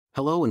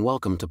Hello and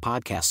welcome to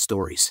Podcast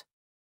Stories.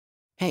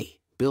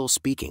 Hey, Bill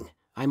speaking,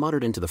 I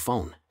muttered into the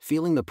phone,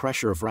 feeling the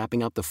pressure of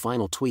wrapping up the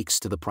final tweaks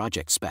to the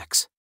project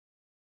specs.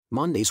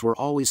 Mondays were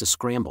always a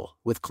scramble,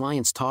 with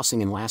clients tossing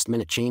in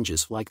last-minute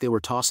changes like they were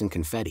tossing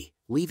confetti,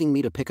 leaving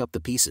me to pick up the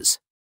pieces.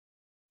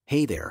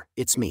 Hey there,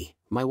 it's me,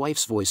 my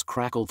wife's voice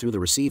crackled through the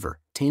receiver,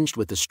 tinged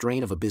with the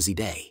strain of a busy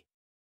day.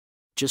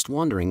 Just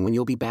wondering when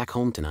you'll be back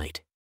home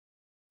tonight.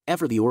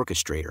 Ever the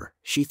orchestrator,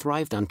 she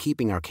thrived on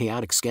keeping our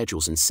chaotic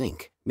schedules in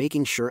sync,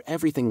 making sure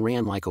everything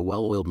ran like a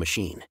well-oiled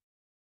machine.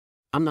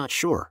 I'm not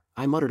sure,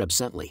 I muttered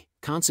absently,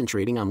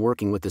 concentrating on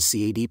working with the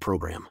CAD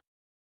program.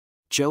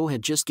 Joe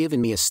had just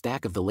given me a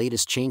stack of the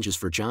latest changes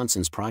for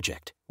Johnson's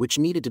project, which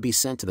needed to be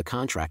sent to the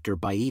contractor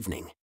by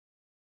evening.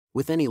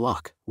 With any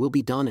luck, we'll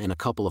be done in a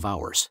couple of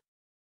hours.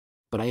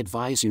 But I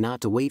advise you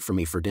not to wait for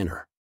me for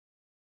dinner.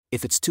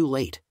 If it's too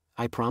late,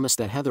 I promise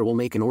that Heather will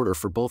make an order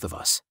for both of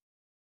us.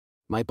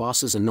 My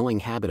boss's annoying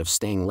habit of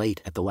staying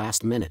late at the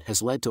last minute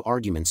has led to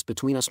arguments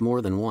between us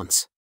more than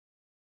once.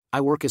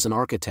 I work as an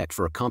architect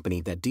for a company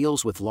that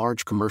deals with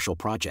large commercial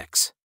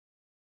projects.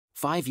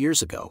 5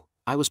 years ago,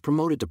 I was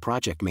promoted to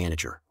project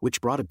manager,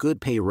 which brought a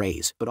good pay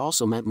raise but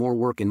also meant more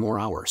work and more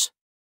hours.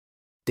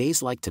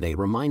 Days like today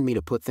remind me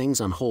to put things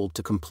on hold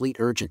to complete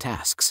urgent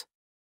tasks.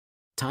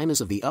 Time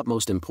is of the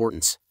utmost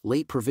importance.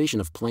 Late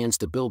provision of plans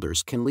to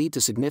builders can lead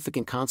to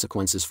significant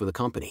consequences for the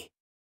company.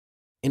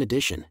 In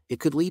addition, it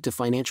could lead to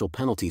financial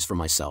penalties for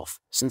myself,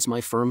 since my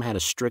firm had a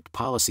strict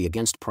policy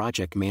against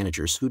project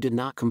managers who did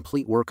not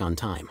complete work on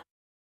time.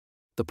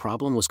 The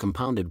problem was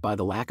compounded by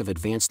the lack of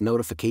advanced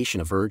notification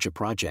of urgent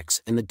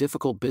projects and the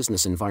difficult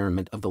business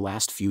environment of the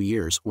last few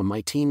years when my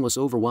team was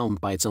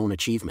overwhelmed by its own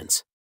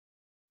achievements.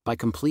 By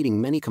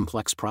completing many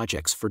complex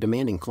projects for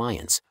demanding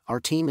clients, our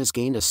team has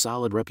gained a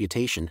solid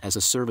reputation as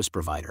a service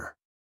provider.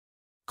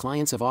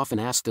 Clients have often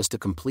asked us to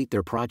complete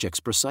their projects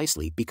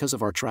precisely because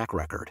of our track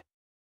record.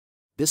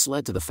 This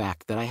led to the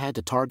fact that I had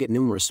to target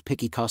numerous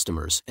picky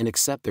customers and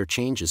accept their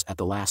changes at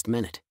the last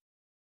minute.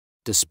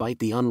 Despite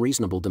the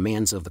unreasonable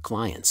demands of the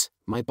clients,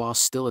 my boss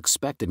still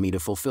expected me to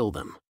fulfill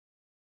them.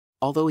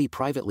 Although he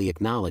privately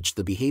acknowledged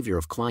the behavior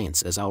of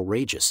clients as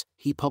outrageous,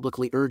 he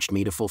publicly urged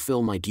me to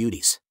fulfill my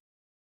duties.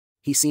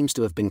 He seems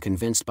to have been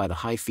convinced by the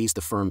high fees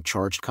the firm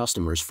charged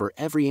customers for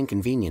every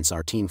inconvenience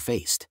our team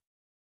faced.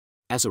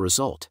 As a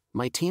result,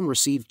 my team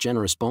received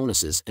generous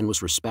bonuses and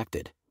was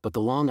respected, but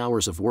the long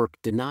hours of work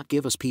did not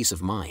give us peace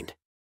of mind.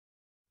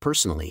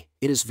 Personally,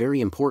 it is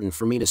very important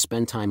for me to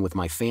spend time with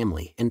my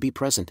family and be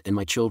present in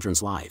my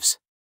children's lives.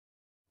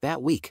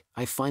 That week,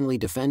 I finally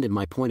defended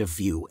my point of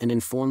view and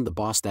informed the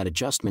boss that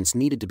adjustments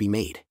needed to be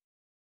made.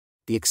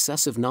 The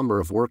excessive number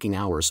of working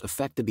hours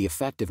affected the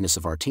effectiveness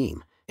of our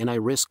team, and I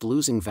risked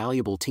losing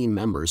valuable team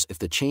members if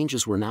the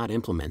changes were not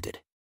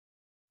implemented.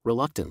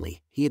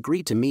 Reluctantly, he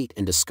agreed to meet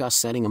and discuss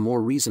setting a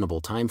more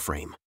reasonable time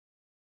frame.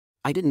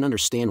 I didn't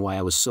understand why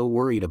I was so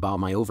worried about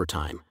my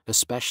overtime,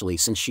 especially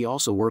since she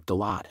also worked a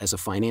lot as a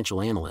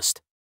financial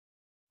analyst.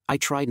 I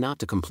tried not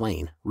to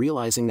complain,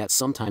 realizing that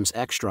sometimes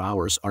extra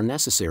hours are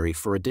necessary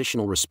for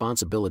additional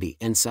responsibility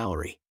and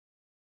salary.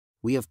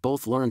 We have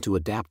both learned to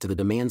adapt to the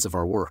demands of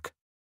our work.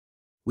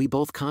 We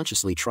both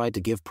consciously tried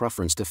to give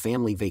preference to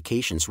family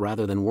vacations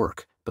rather than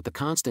work, but the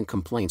constant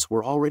complaints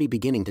were already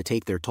beginning to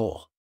take their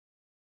toll.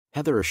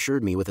 Heather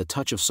assured me with a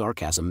touch of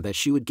sarcasm that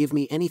she would give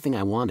me anything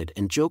I wanted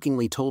and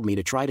jokingly told me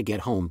to try to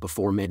get home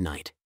before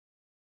midnight.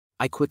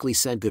 I quickly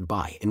said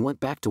goodbye and went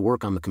back to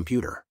work on the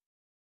computer.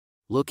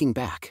 Looking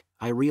back,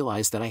 I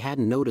realized that I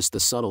hadn't noticed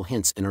the subtle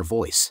hints in her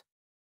voice.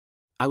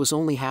 I was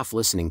only half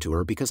listening to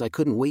her because I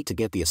couldn't wait to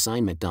get the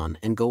assignment done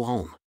and go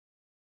home.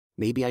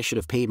 Maybe I should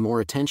have paid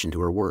more attention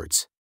to her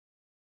words.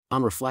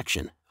 On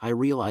reflection, I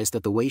realized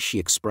that the way she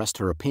expressed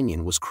her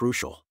opinion was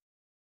crucial.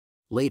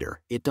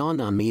 Later, it dawned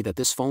on me that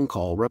this phone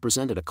call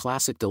represented a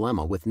classic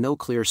dilemma with no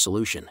clear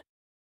solution.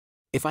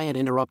 If I had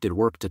interrupted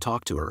work to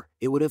talk to her,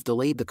 it would have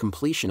delayed the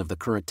completion of the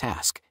current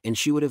task, and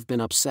she would have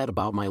been upset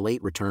about my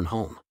late return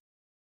home.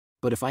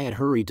 But if I had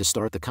hurried to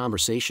start the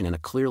conversation in a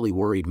clearly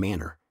worried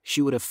manner,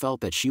 she would have felt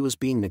that she was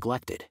being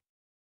neglected.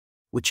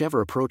 Whichever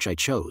approach I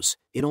chose,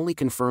 it only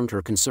confirmed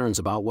her concerns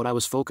about what I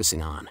was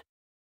focusing on.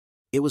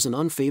 It was an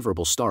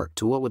unfavorable start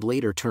to what would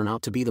later turn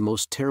out to be the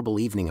most terrible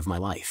evening of my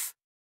life.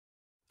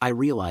 I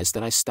realized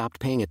that I stopped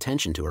paying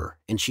attention to her,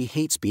 and she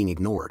hates being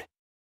ignored.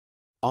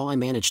 All I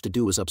managed to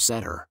do was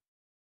upset her.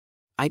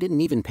 I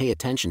didn't even pay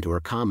attention to her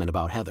comment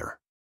about Heather.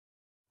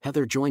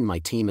 Heather joined my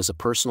team as a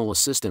personal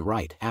assistant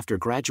right after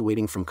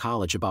graduating from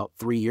college about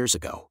 3 years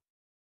ago.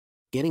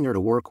 Getting her to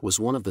work was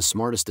one of the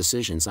smartest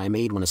decisions I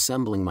made when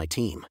assembling my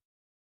team.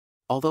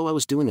 Although I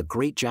was doing a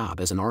great job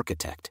as an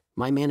architect,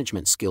 my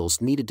management skills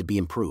needed to be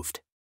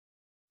improved.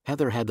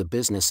 Heather had the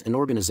business and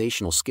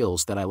organizational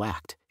skills that I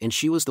lacked, and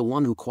she was the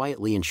one who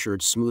quietly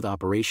ensured smooth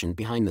operation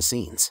behind the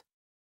scenes.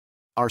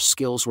 Our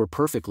skills were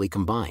perfectly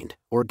combined,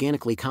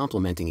 organically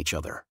complementing each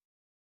other.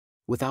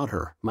 Without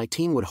her, my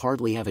team would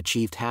hardly have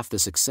achieved half the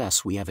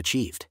success we have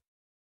achieved.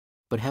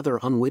 But Heather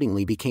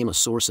unwittingly became a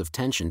source of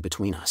tension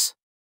between us.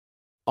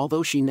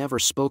 Although she never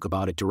spoke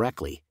about it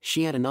directly,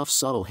 she had enough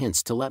subtle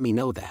hints to let me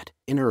know that,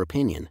 in her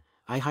opinion,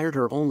 I hired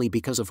her only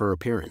because of her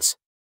appearance.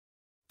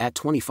 At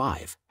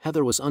 25,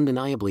 Heather was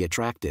undeniably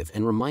attractive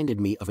and reminded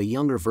me of a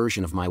younger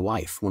version of my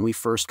wife when we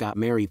first got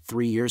married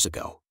 3 years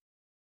ago.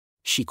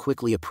 She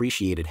quickly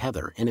appreciated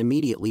Heather and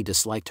immediately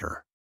disliked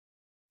her.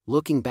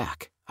 Looking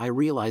back, I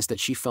realized that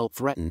she felt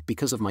threatened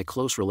because of my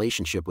close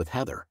relationship with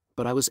Heather,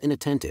 but I was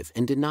inattentive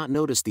and did not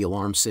notice the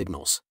alarm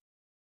signals.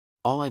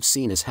 All I've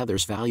seen is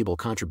Heather's valuable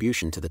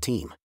contribution to the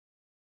team.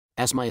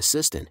 As my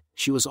assistant,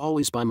 she was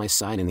always by my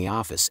side in the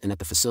office and at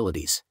the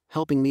facilities,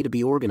 helping me to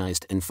be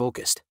organized and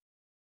focused.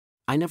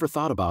 I never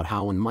thought about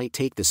how one might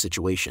take this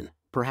situation.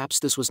 Perhaps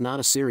this was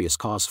not a serious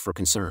cause for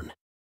concern.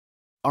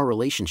 Our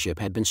relationship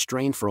had been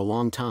strained for a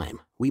long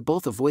time. We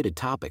both avoided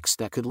topics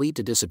that could lead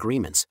to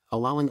disagreements,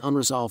 allowing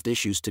unresolved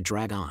issues to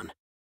drag on.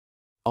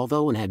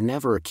 Although Anne had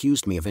never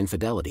accused me of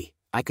infidelity,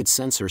 I could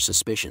sense her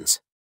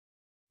suspicions.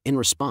 In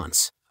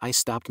response, I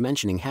stopped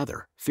mentioning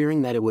Heather,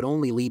 fearing that it would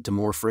only lead to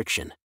more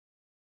friction.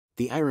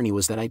 The irony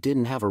was that I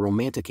didn't have a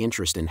romantic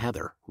interest in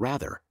Heather.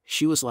 Rather,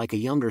 she was like a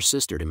younger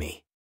sister to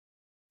me.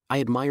 I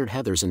admired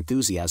Heather's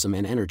enthusiasm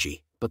and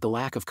energy, but the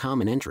lack of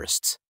common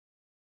interests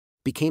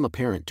became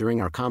apparent during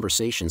our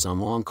conversations on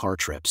long car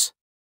trips.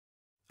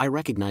 I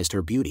recognized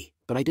her beauty,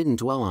 but I didn't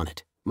dwell on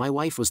it. My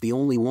wife was the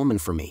only woman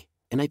for me,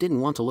 and I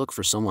didn't want to look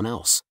for someone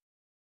else.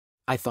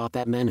 I thought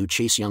that men who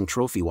chase young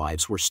trophy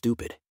wives were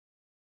stupid.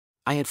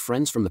 I had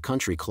friends from the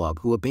country club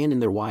who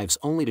abandoned their wives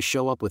only to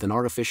show up with an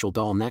artificial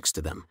doll next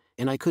to them,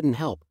 and I couldn't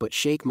help but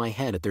shake my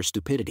head at their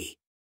stupidity.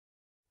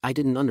 I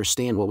didn't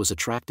understand what was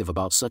attractive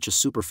about such a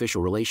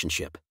superficial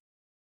relationship.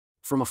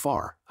 From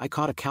afar, I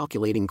caught a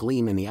calculating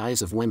gleam in the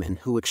eyes of women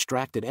who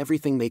extracted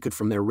everything they could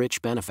from their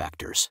rich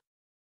benefactors.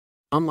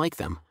 Unlike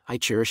them, I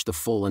cherished the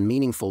full and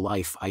meaningful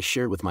life I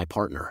shared with my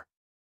partner.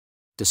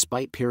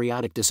 Despite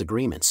periodic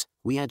disagreements,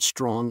 we had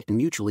strong and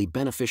mutually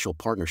beneficial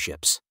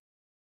partnerships.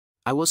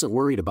 I wasn't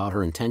worried about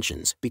her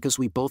intentions because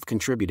we both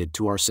contributed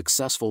to our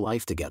successful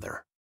life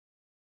together.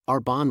 Our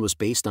bond was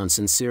based on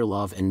sincere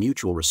love and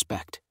mutual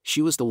respect.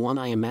 She was the one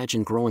I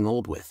imagined growing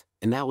old with,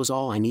 and that was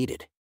all I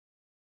needed.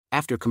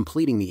 After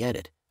completing the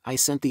edit, I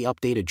sent the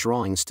updated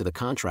drawings to the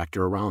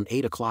contractor around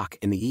 8 o'clock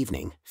in the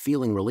evening,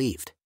 feeling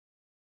relieved.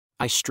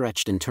 I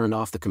stretched and turned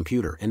off the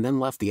computer and then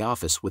left the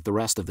office with the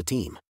rest of the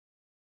team.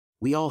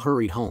 We all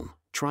hurried home,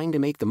 trying to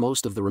make the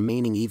most of the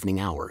remaining evening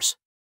hours.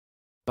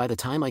 By the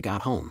time I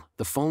got home,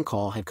 the phone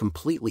call had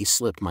completely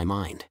slipped my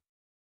mind.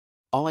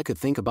 All I could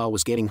think about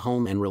was getting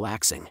home and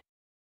relaxing.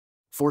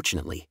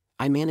 Fortunately,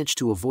 I managed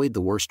to avoid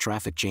the worst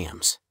traffic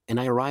jams, and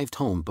I arrived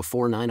home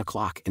before 9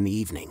 o'clock in the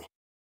evening.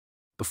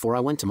 Before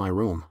I went to my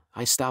room,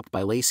 I stopped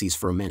by Lacey's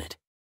for a minute.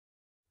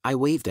 I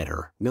waved at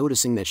her,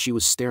 noticing that she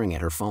was staring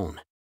at her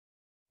phone.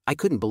 I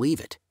couldn't believe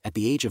it. At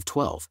the age of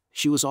 12,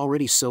 she was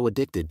already so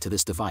addicted to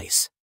this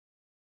device.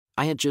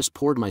 I had just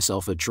poured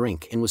myself a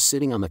drink and was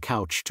sitting on the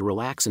couch to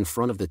relax in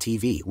front of the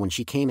TV when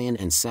she came in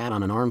and sat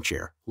on an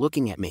armchair,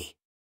 looking at me.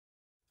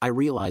 I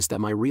realized that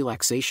my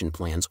relaxation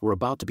plans were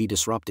about to be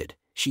disrupted.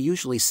 She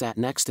usually sat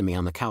next to me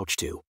on the couch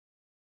to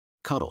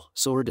cuddle,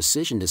 so her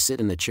decision to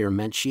sit in the chair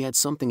meant she had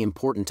something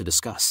important to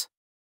discuss.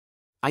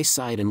 I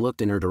sighed and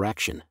looked in her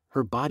direction.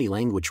 Her body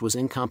language was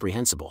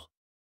incomprehensible.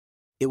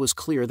 It was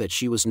clear that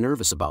she was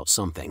nervous about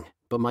something,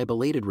 but my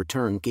belated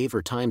return gave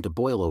her time to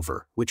boil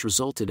over, which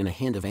resulted in a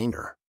hint of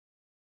anger.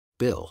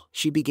 "Bill,"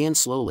 she began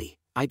slowly,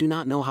 "I do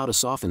not know how to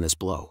soften this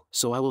blow,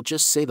 so I will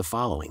just say the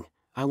following: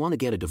 I want to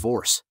get a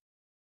divorce."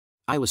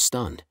 I was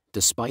stunned.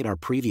 Despite our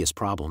previous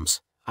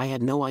problems, I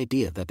had no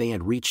idea that they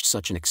had reached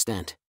such an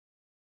extent.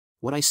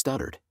 What I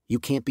stuttered: "You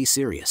can't be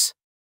serious.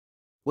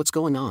 What's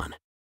going on?"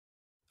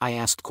 I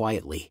asked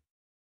quietly.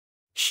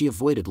 She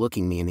avoided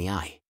looking me in the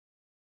eye.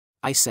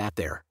 I sat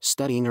there,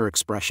 studying her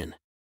expression.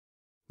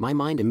 My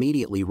mind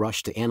immediately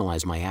rushed to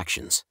analyze my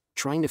actions,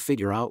 trying to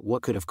figure out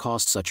what could have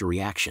caused such a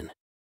reaction.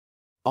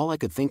 All I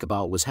could think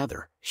about was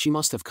Heather. She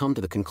must have come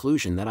to the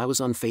conclusion that I was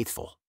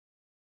unfaithful.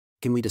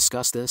 "Can we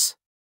discuss this?"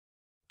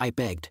 I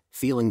begged,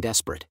 feeling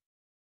desperate.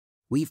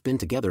 "We've been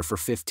together for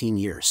 15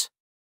 years.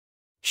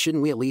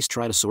 Shouldn't we at least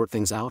try to sort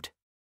things out?"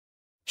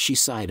 She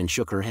sighed and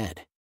shook her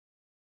head.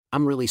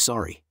 "I'm really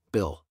sorry,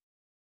 Bill.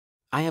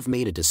 I have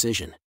made a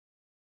decision."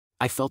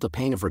 I felt a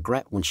pang of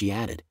regret when she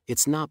added,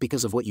 "It's not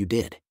because of what you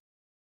did.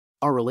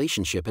 Our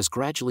relationship has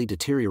gradually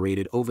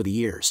deteriorated over the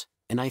years,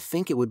 and I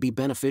think it would be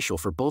beneficial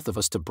for both of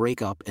us to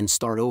break up and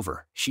start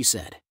over," she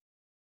said.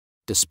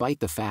 Despite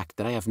the fact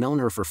that I have known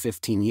her for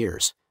 15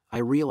 years, I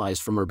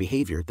realized from her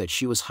behavior that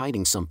she was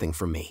hiding something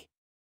from me.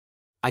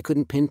 I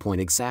couldn't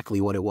pinpoint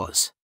exactly what it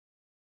was.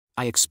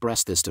 I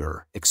expressed this to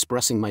her,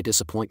 expressing my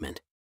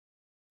disappointment.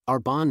 "Our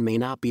bond may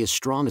not be as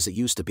strong as it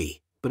used to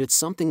be, but it's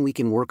something we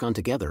can work on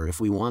together if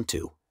we want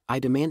to." I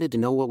demanded to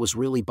know what was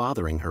really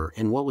bothering her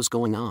and what was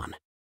going on.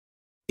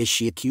 "Is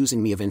she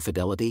accusing me of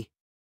infidelity?"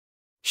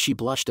 She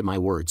blushed at my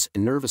words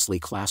and nervously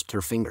clasped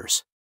her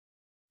fingers.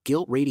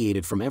 Guilt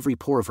radiated from every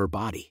pore of her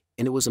body,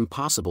 and it was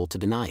impossible to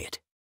deny it.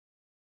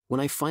 When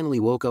I finally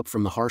woke up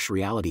from the harsh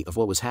reality of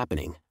what was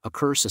happening, a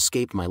curse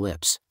escaped my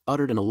lips,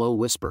 uttered in a low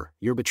whisper.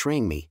 "You're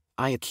betraying me,"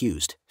 I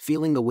accused,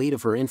 feeling the weight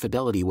of her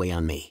infidelity weigh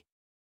on me.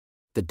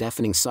 The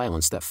deafening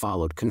silence that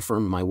followed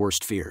confirmed my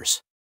worst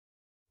fears.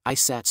 I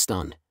sat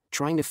stunned,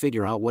 trying to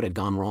figure out what had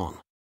gone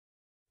wrong.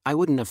 I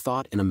wouldn't have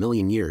thought in a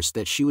million years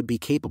that she would be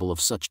capable of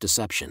such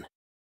deception.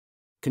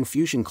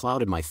 Confusion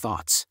clouded my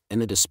thoughts,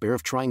 and the despair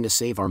of trying to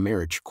save our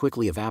marriage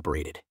quickly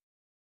evaporated.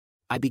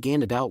 I began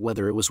to doubt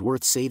whether it was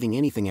worth saving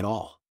anything at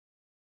all.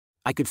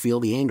 I could feel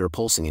the anger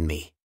pulsing in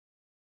me.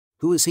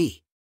 "Who is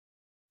he?"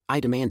 I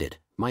demanded,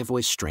 my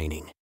voice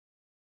straining.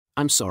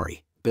 "I'm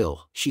sorry,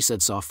 Bill," she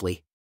said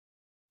softly.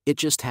 "It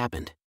just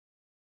happened.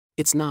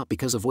 It's not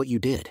because of what you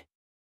did.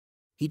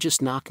 He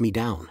just knocked me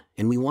down,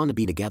 and we want to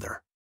be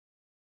together."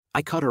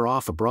 I cut her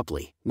off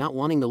abruptly, not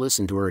wanting to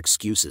listen to her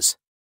excuses.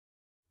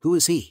 "Who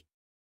is he?"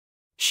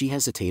 She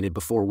hesitated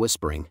before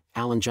whispering,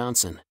 "Alan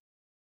Johnson."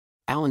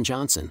 Alan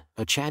Johnson,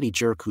 a chatty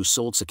jerk who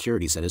sold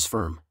securities at his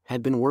firm,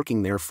 had been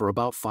working there for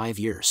about 5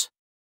 years.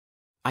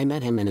 I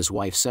met him and his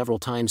wife several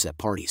times at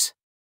parties.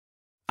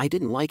 I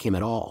didn't like him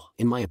at all.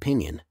 In my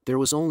opinion, there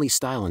was only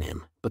style in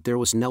him, but there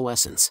was no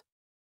essence.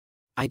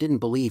 I didn't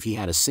believe he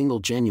had a single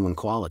genuine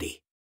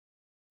quality.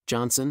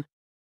 "Johnson?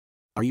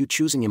 Are you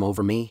choosing him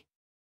over me?"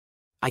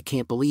 "I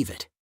can't believe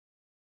it.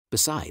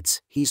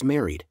 Besides, he's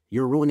married,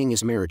 you're ruining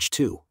his marriage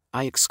too,"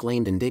 I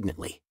exclaimed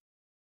indignantly.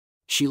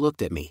 She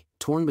looked at me,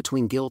 torn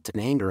between guilt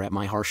and anger at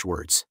my harsh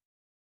words.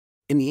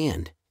 In the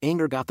end,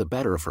 anger got the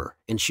better of her,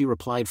 and she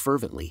replied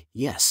fervently,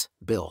 "Yes,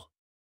 Bill.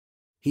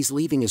 He's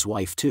leaving his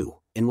wife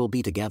too, and we'll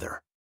be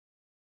together.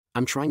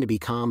 I'm trying to be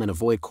calm and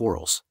avoid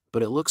quarrels,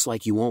 but it looks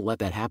like you won't let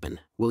that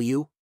happen, will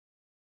you?"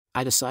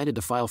 I decided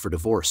to file for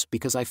divorce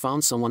because I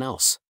found someone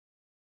else.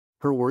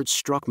 Her words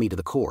struck me to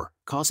the core,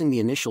 causing the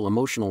initial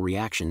emotional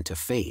reaction to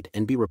fade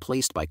and be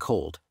replaced by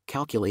cold,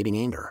 calculating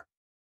anger.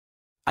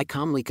 I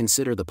calmly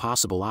considered the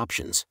possible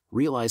options,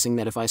 realizing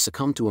that if I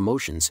succumbed to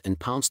emotions and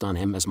pounced on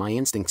him as my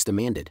instincts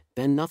demanded,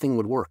 then nothing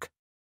would work.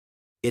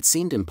 It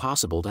seemed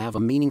impossible to have a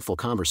meaningful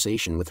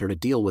conversation with her to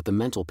deal with the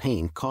mental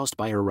pain caused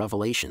by her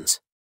revelations.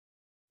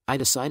 I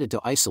decided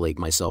to isolate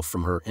myself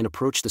from her and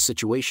approach the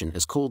situation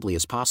as coldly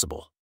as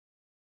possible.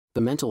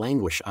 The mental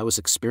anguish I was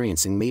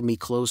experiencing made me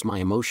close my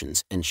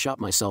emotions and shut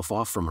myself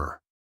off from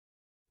her.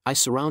 I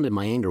surrounded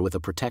my anger with a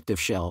protective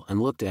shell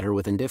and looked at her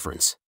with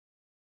indifference.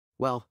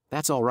 "Well,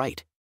 that's all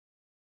right.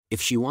 If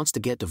she wants to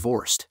get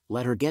divorced,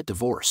 let her get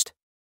divorced.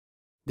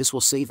 This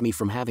will save me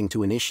from having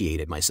to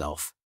initiate it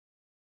myself."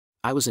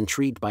 I was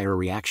intrigued by her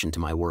reaction to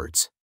my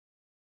words.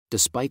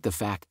 Despite the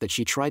fact that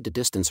she tried to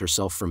distance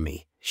herself from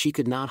me, she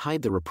could not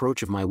hide the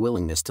reproach of my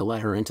willingness to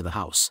let her into the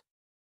house.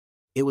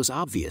 It was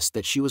obvious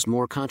that she was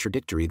more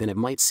contradictory than it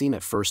might seem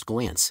at first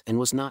glance and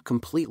was not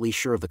completely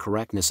sure of the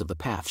correctness of the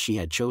path she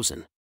had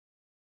chosen.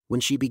 When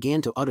she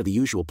began to utter the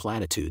usual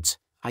platitudes,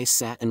 I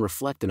sat and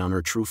reflected on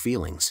her true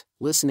feelings,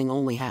 listening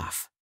only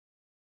half.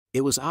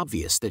 It was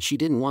obvious that she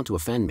didn't want to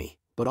offend me,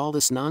 but all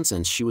this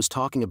nonsense she was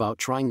talking about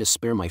trying to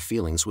spare my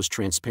feelings was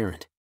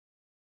transparent.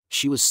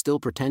 She was still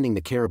pretending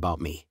to care about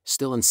me,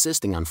 still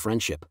insisting on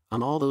friendship,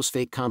 on all those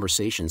fake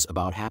conversations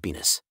about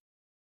happiness.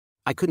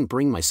 I couldn't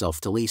bring myself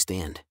to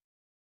stand.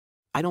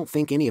 I don't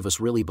think any of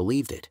us really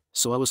believed it,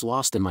 so I was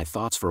lost in my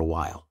thoughts for a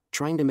while,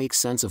 trying to make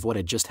sense of what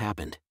had just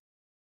happened.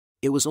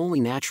 It was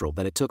only natural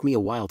that it took me a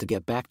while to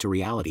get back to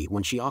reality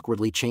when she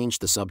awkwardly changed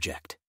the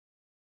subject.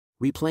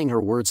 Replaying her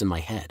words in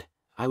my head,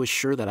 I was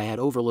sure that I had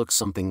overlooked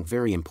something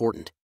very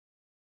important.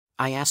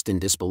 I asked in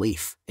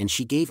disbelief, and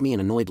she gave me an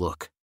annoyed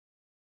look.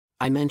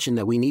 I mentioned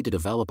that we need to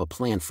develop a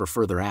plan for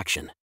further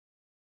action.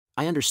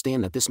 "I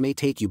understand that this may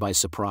take you by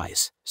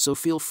surprise, so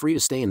feel free to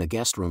stay in the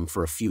guest room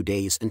for a few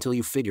days until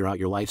you figure out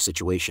your life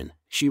situation,"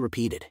 she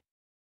repeated.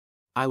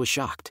 I was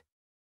shocked.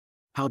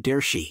 How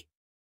dare she?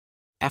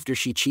 After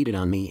she cheated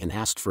on me and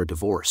asked for a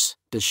divorce,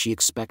 does she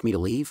expect me to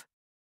leave?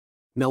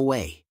 No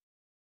way.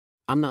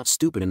 I'm not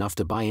stupid enough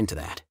to buy into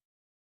that.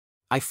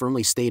 I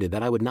firmly stated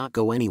that I would not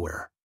go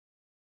anywhere.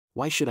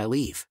 Why should I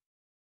leave?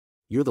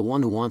 "You're the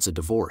one who wants a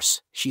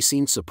divorce," she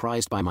seemed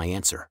surprised by my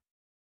answer.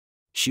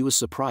 She was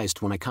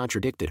surprised when I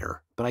contradicted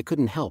her, but I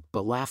couldn't help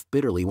but laugh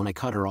bitterly when I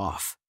cut her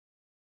off.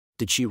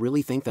 Did she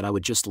really think that I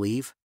would just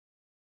leave?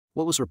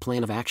 What was her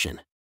plan of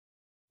action?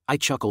 I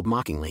chuckled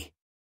mockingly.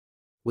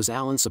 Was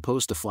Alan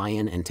supposed to fly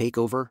in and take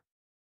over?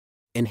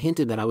 And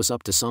hinted that I was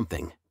up to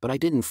something, but I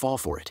didn't fall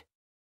for it.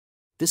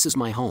 This is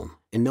my home,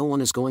 and no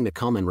one is going to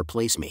come and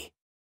replace me.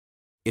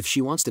 If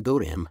she wants to go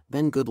to him,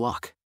 then good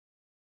luck.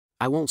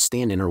 I won't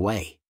stand in her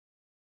way.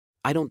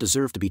 I don't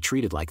deserve to be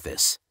treated like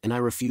this, and I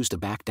refuse to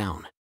back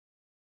down.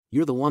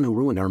 You're the one who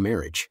ruined our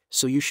marriage,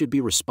 so you should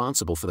be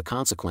responsible for the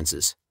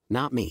consequences,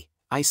 not me,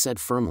 I said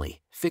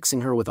firmly,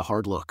 fixing her with a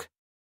hard look.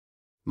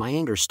 My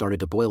anger started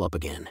to boil up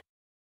again.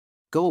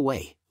 Go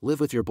away, live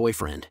with your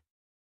boyfriend.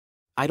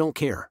 I don't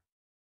care.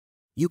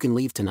 You can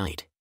leave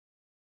tonight.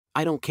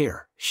 I don't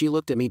care, she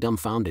looked at me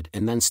dumbfounded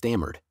and then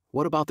stammered,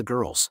 what about the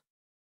girls?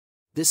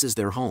 This is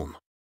their home.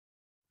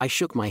 I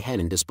shook my head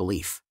in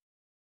disbelief.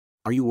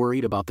 Are you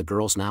worried about the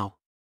girls now?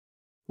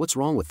 What's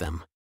wrong with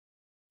them?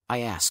 I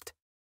asked.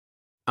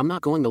 I'm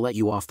not going to let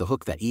you off the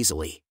hook that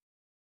easily.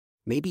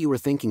 Maybe you were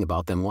thinking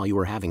about them while you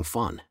were having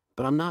fun,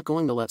 but I'm not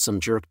going to let some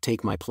jerk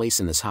take my place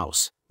in this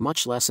house,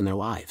 much less in their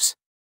lives.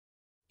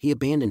 He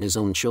abandoned his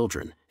own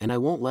children, and I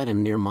won't let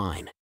him near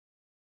mine.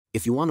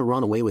 If you want to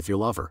run away with your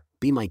lover,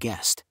 be my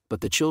guest,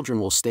 but the children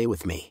will stay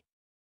with me.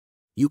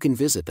 You can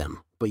visit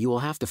them, but you will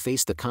have to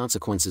face the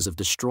consequences of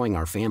destroying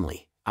our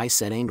family, I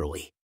said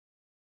angrily.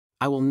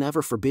 I will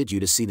never forbid you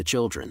to see the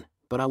children,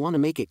 but I want to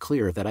make it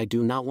clear that I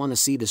do not want to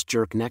see this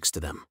jerk next to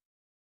them.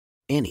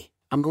 Annie,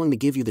 I'm going to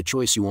give you the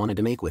choice you wanted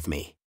to make with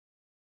me.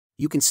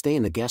 You can stay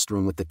in the guest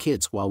room with the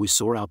kids while we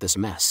sort out this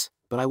mess,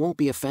 but I won't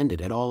be offended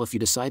at all if you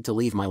decide to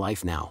leave my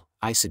life now,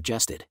 I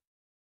suggested.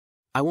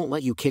 I won't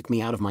let you kick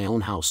me out of my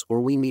own house or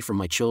wean me from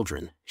my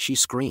children, she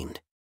screamed.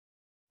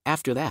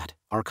 After that,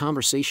 our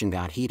conversation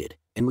got heated,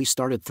 and we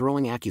started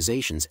throwing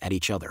accusations at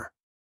each other.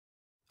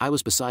 I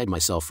was beside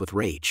myself with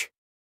rage.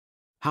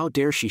 How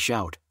dare she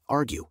shout,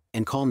 argue,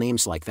 and call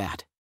names like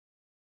that?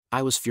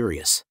 I was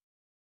furious.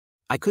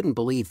 I couldn't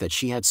believe that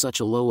she had such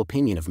a low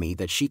opinion of me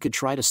that she could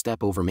try to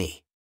step over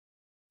me.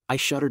 I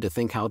shuddered to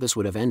think how this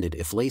would have ended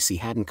if Lacey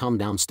hadn't come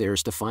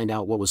downstairs to find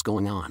out what was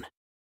going on.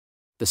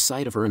 The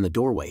sight of her in the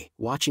doorway,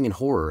 watching in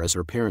horror as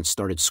her parents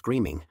started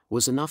screaming,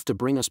 was enough to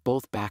bring us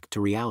both back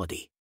to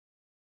reality.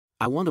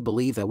 I want to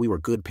believe that we were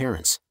good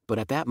parents, but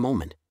at that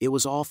moment, it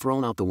was all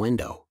thrown out the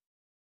window.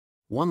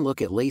 One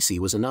look at Lacey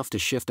was enough to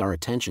shift our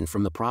attention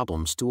from the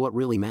problems to what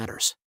really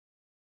matters.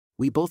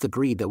 We both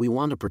agreed that we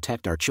wanted to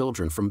protect our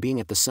children from being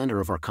at the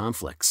center of our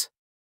conflicts.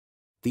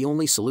 The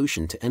only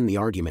solution to end the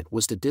argument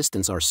was to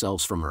distance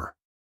ourselves from her.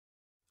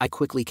 I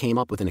quickly came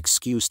up with an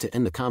excuse to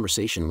end the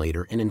conversation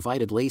later and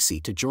invited Lacey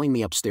to join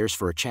me upstairs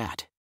for a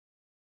chat.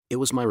 It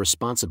was my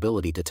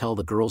responsibility to tell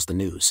the girls the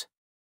news.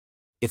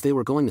 If they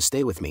were going to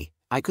stay with me,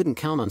 I couldn't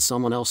count on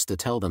someone else to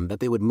tell them that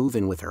they would move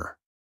in with her.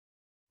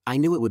 I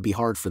knew it would be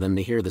hard for them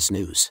to hear this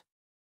news.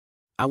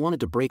 I wanted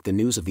to break the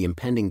news of the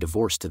impending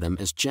divorce to them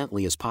as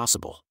gently as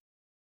possible.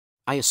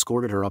 I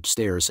escorted her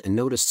upstairs and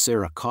noticed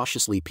Sarah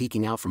cautiously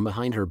peeking out from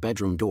behind her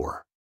bedroom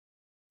door.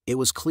 It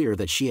was clear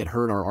that she had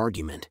heard our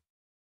argument.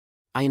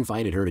 I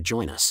invited her to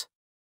join us.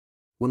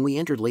 When we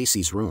entered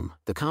Lacey's room,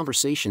 the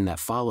conversation that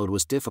followed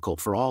was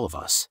difficult for all of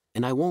us,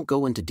 and I won't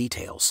go into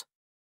details.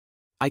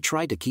 I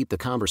tried to keep the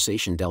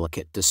conversation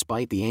delicate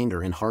despite the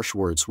anger and harsh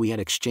words we had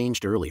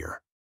exchanged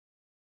earlier.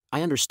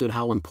 I understood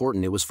how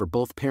important it was for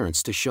both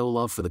parents to show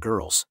love for the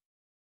girls.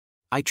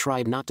 I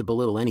tried not to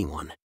belittle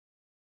anyone.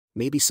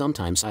 Maybe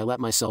sometimes I let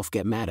myself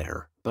get mad at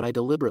her, but I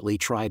deliberately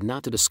tried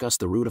not to discuss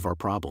the root of our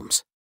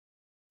problems.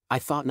 I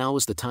thought now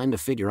was the time to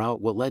figure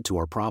out what led to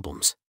our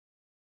problems.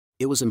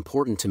 It was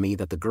important to me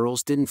that the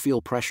girls didn't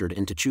feel pressured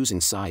into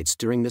choosing sides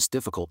during this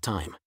difficult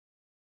time.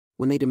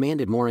 When they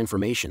demanded more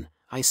information,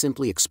 I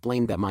simply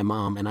explained that my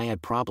mom and I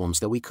had problems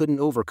that we couldn't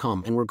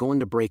overcome and were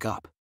going to break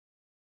up.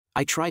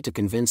 I tried to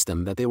convince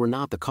them that they were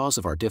not the cause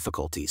of our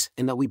difficulties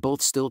and that we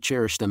both still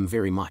cherished them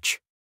very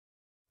much.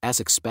 As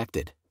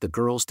expected, the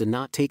girls did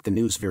not take the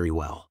news very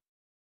well.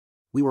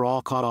 We were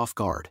all caught off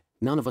guard,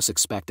 none of us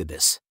expected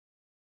this.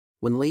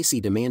 When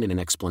Lacey demanded an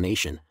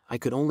explanation, I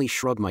could only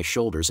shrug my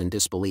shoulders in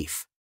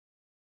disbelief.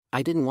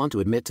 I didn't want to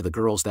admit to the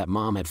girls that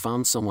Mom had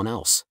found someone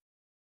else.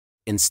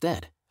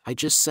 Instead, I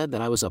just said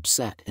that I was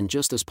upset and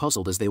just as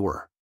puzzled as they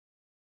were.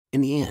 In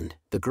the end,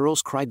 the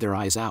girls cried their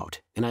eyes out,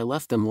 and I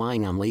left them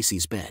lying on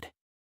Lacey's bed.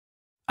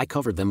 I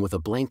covered them with a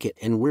blanket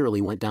and wearily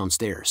went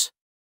downstairs.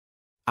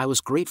 I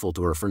was grateful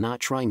to her for not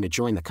trying to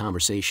join the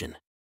conversation.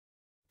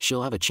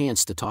 She'll have a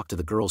chance to talk to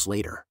the girls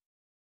later.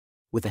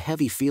 With a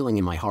heavy feeling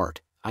in my heart,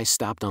 I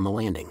stopped on the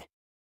landing.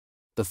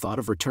 The thought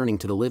of returning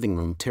to the living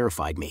room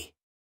terrified me.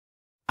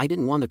 I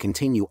didn't want to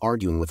continue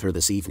arguing with her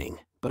this evening,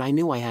 but I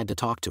knew I had to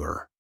talk to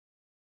her.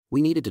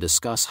 We needed to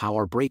discuss how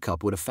our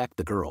breakup would affect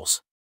the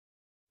girls.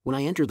 When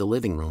I entered the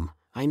living room,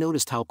 I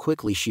noticed how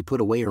quickly she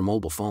put away her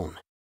mobile phone.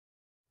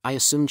 I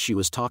assumed she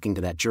was talking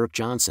to that jerk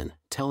Johnson,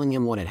 telling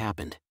him what had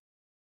happened.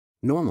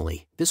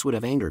 Normally, this would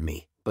have angered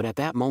me, but at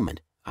that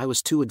moment, I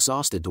was too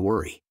exhausted to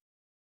worry.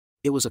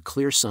 It was a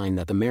clear sign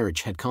that the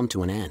marriage had come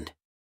to an end.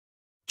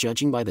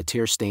 Judging by the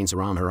tear stains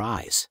around her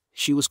eyes,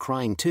 she was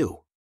crying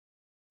too.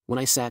 When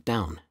I sat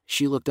down,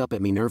 she looked up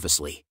at me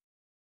nervously.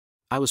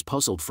 I was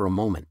puzzled for a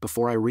moment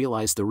before I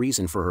realized the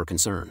reason for her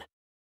concern.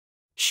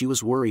 She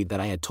was worried that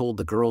I had told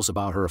the girls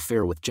about her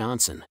affair with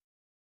Johnson.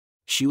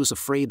 She was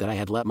afraid that I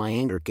had let my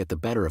anger get the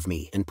better of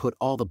me and put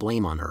all the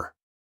blame on her.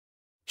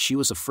 She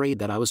was afraid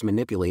that I was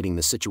manipulating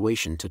the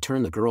situation to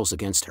turn the girls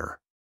against her.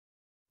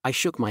 I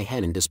shook my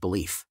head in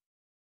disbelief.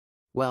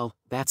 Well,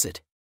 that's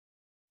it.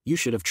 You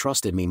should have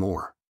trusted me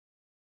more.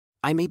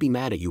 I may be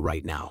mad at you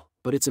right now,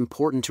 but it's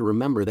important to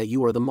remember that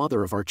you are the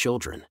mother of our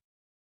children.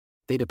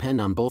 They depend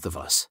on both of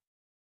us.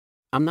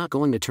 I'm not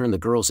going to turn the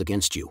girls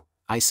against you,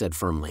 I said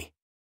firmly.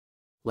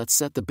 Let's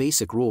set the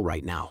basic rule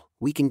right now.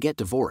 We can get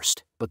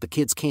divorced, but the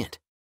kids can't.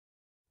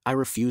 I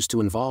refuse to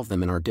involve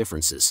them in our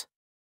differences.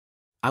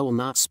 I will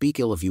not speak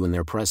ill of you in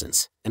their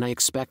presence, and I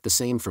expect the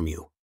same from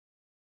you.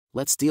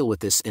 Let's deal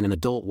with this in an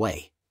adult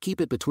way, keep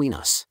it between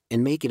us,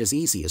 and make it as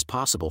easy as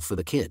possible for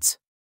the kids.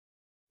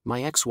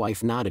 My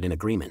ex-wife nodded in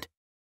agreement.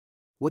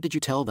 "What did you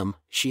tell them?"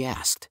 she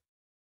asked.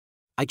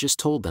 "I just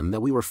told them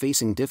that we were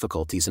facing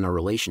difficulties in our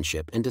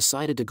relationship and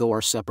decided to go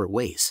our separate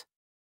ways.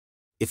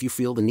 If you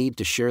feel the need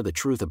to share the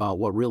truth about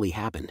what really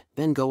happened,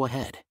 then go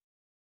ahead.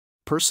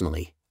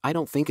 Personally, I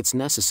don't think it's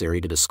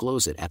necessary to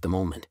disclose it at the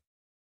moment.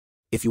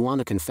 If you want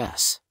to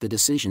confess, the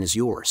decision is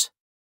yours.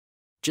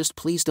 Just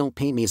please don't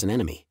paint me as an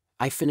enemy."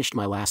 I finished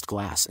my last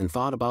glass and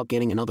thought about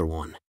getting another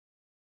one.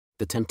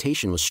 The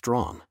temptation was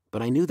strong,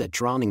 but I knew that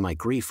drowning my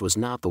grief was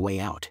not the way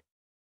out.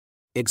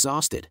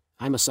 Exhausted,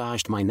 I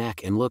massaged my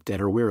neck and looked at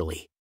her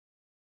wearily.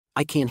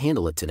 "I can't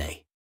handle it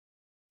today.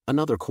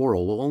 Another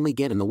quarrel will only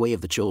get in the way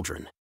of the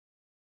children.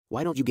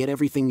 Why don't you get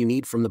everything you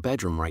need from the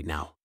bedroom right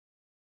now?"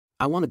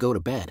 "I want to go to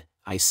bed,"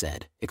 I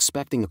said,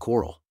 expecting a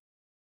quarrel.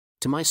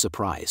 To my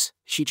surprise,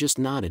 she just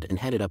nodded and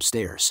headed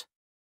upstairs.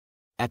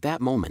 At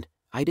that moment,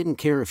 I didn't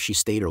care if she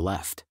stayed or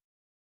left.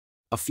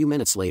 A few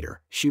minutes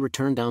later, she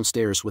returned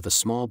downstairs with a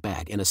small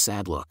bag and a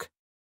sad look.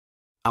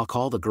 "I'll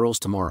call the girls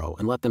tomorrow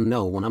and let them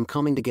know when I'm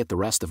coming to get the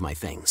rest of my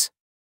things.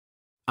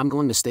 I'm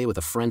going to stay with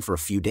a friend for a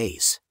few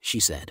days," she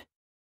said.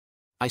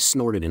 I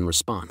snorted in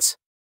response.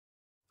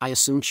 I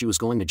assumed she was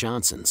going to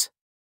Johnson's.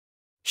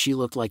 She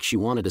looked like she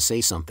wanted to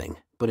say something,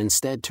 but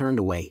instead turned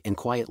away and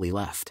quietly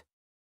left.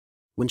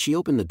 When she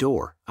opened the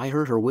door, I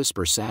heard her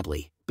whisper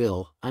sadly,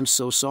 "Bill, I'm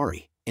so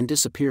sorry," and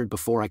disappeared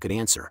before I could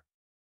answer.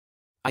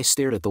 I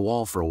stared at the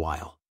wall for a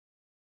while.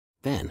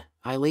 Then,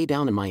 I lay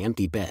down in my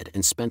empty bed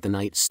and spent the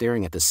night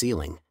staring at the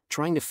ceiling,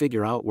 trying to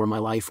figure out where my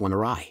life went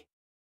awry.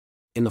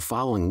 In the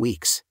following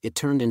weeks, it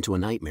turned into a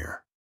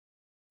nightmare.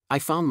 I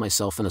found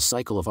myself in a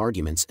cycle of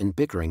arguments and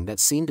bickering that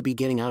seemed to be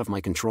getting out of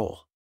my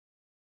control.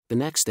 The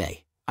next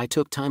day, I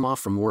took time off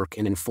from work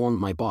and informed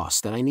my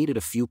boss that I needed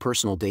a few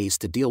personal days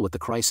to deal with the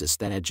crisis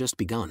that had just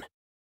begun.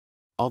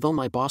 Although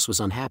my boss was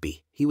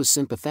unhappy, he was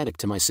sympathetic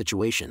to my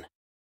situation.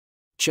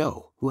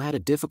 Joe, who had a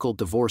difficult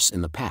divorce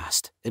in the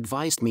past,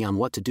 advised me on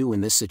what to do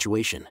in this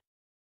situation.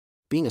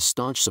 Being a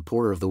staunch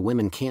supporter of the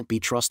Women Can't Be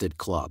Trusted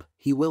Club,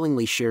 he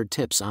willingly shared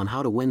tips on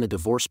how to win the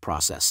divorce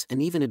process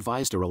and even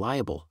advised a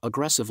reliable,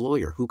 aggressive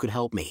lawyer who could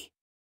help me.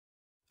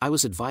 I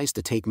was advised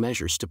to take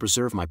measures to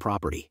preserve my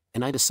property,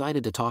 and I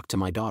decided to talk to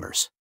my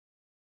daughters.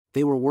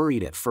 They were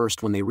worried at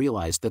first when they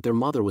realized that their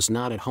mother was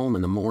not at home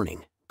in the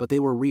morning, but they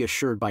were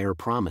reassured by her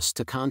promise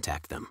to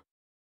contact them.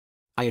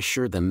 I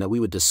assured them that we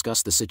would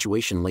discuss the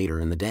situation later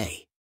in the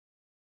day.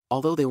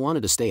 Although they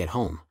wanted to stay at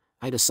home,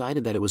 I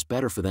decided that it was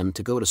better for them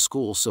to go to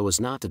school so as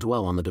not to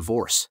dwell on the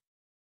divorce.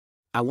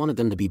 I wanted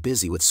them to be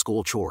busy with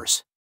school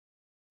chores.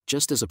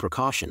 Just as a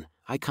precaution,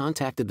 I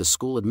contacted the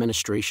school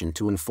administration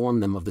to inform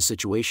them of the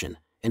situation,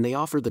 and they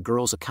offered the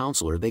girls a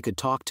counselor they could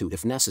talk to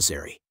if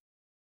necessary.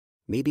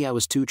 Maybe I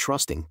was too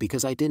trusting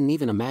because I didn't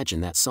even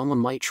imagine that someone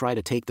might try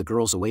to take the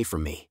girls away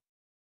from me.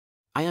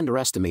 I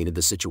underestimated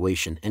the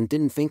situation and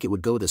didn't think it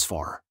would go this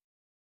far.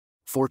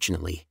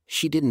 Fortunately,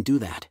 she didn't do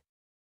that.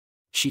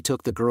 She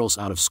took the girls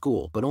out of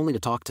school but only to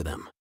talk to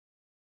them.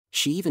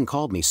 She even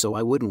called me so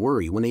I wouldn't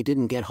worry when they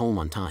didn't get home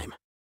on time.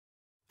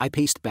 I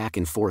paced back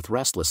and forth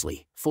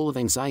restlessly, full of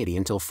anxiety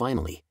until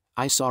finally,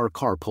 I saw her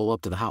car pull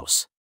up to the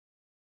house.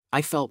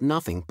 I felt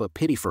nothing but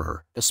pity for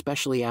her,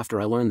 especially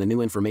after I learned the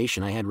new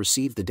information I had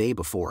received the day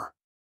before.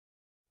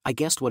 I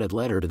guessed what had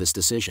led her to this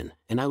decision,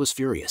 and I was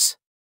furious.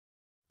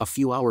 A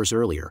few hours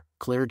earlier,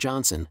 Claire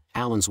Johnson,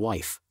 Alan's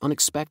wife,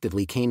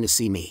 unexpectedly came to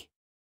see me.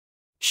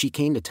 She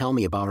came to tell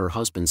me about her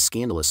husband's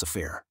scandalous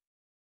affair.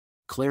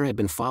 Claire had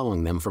been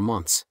following them for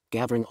months,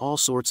 gathering all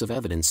sorts of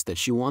evidence that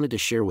she wanted to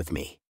share with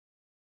me.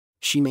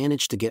 She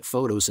managed to get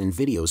photos and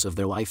videos of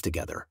their life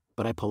together,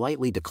 but I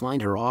politely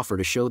declined her offer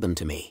to show them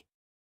to me.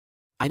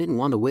 I didn't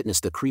want to witness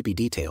the creepy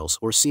details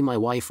or see my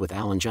wife with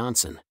Alan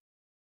Johnson.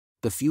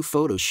 The few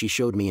photos she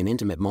showed me in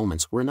intimate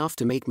moments were enough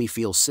to make me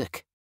feel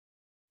sick.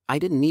 I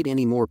didn't need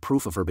any more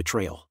proof of her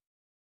betrayal.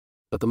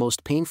 But the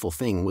most painful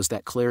thing was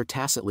that Claire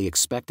tacitly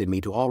expected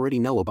me to already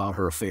know about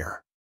her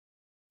affair.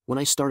 When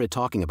I started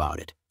talking about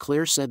it,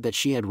 Claire said that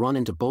she had run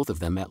into both of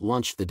them at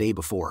lunch the day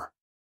before.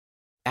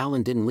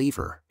 Alan didn't leave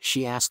her,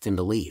 she asked him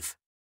to leave.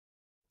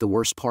 The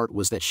worst part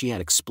was that she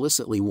had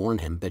explicitly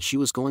warned him that she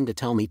was going to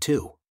tell me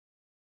too.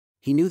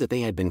 He knew that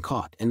they had been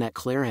caught and that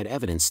Claire had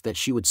evidence that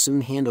she would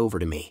soon hand over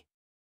to me.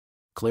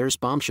 Claire's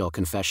bombshell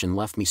confession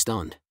left me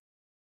stunned.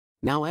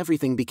 Now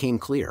everything became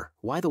clear,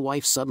 why the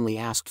wife suddenly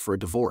asked for a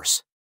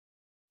divorce.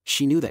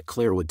 She knew that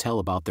Claire would tell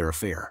about their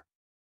affair.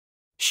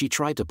 She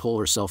tried to pull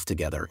herself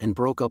together and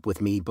broke up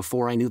with me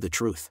before I knew the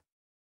truth.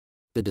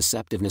 The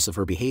deceptiveness of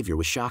her behavior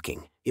was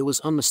shocking, it was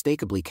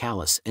unmistakably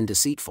callous and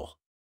deceitful.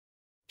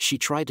 She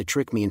tried to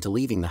trick me into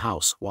leaving the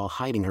house while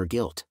hiding her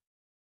guilt.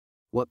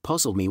 What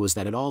puzzled me was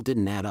that it all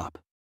didn't add up.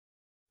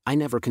 I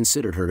never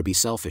considered her to be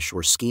selfish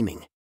or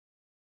scheming.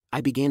 I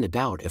began to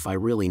doubt if I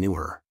really knew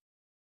her.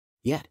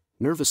 Yet,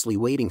 nervously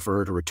waiting for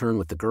her to return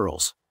with the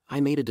girls, I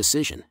made a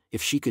decision: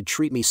 if she could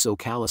treat me so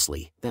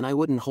callously, then I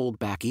wouldn't hold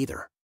back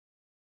either.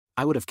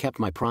 I would have kept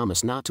my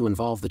promise not to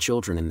involve the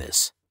children in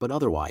this, but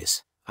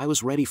otherwise, I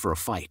was ready for a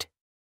fight.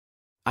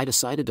 I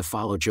decided to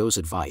follow Joe's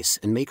advice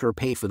and make her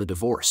pay for the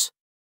divorce.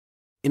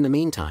 In the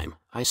meantime,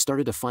 I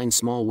started to find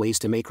small ways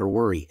to make her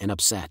worry and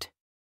upset.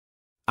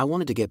 I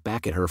wanted to get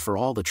back at her for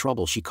all the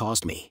trouble she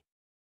caused me.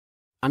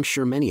 I'm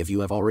sure many of you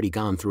have already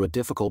gone through a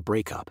difficult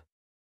breakup.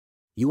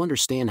 You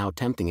understand how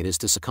tempting it is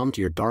to succumb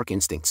to your dark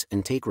instincts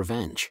and take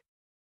revenge.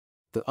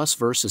 The us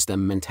versus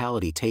them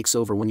mentality takes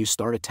over when you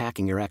start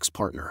attacking your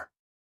ex-partner.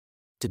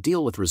 To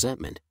deal with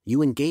resentment,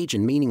 you engage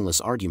in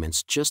meaningless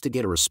arguments just to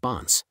get a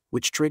response,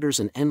 which triggers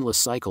an endless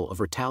cycle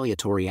of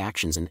retaliatory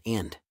actions and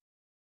end.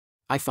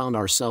 I found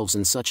ourselves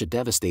in such a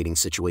devastating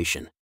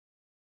situation.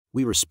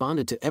 We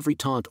responded to every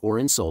taunt or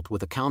insult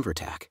with a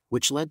counterattack,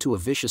 which led to a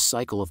vicious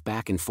cycle of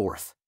back and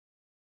forth.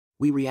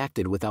 We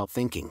reacted without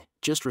thinking,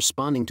 just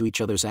responding to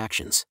each other's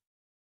actions.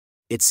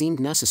 It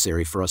seemed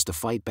necessary for us to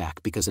fight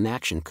back because an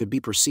action could be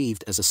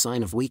perceived as a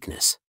sign of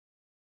weakness.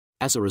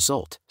 As a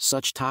result,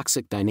 such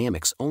toxic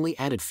dynamics only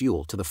added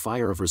fuel to the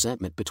fire of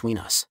resentment between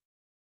us.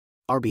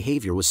 Our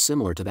behavior was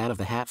similar to that of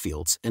the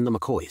Hatfields and the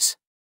McCoys.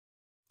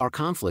 Our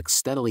conflicts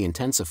steadily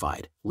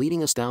intensified,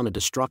 leading us down a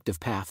destructive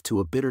path to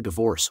a bitter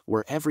divorce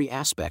where every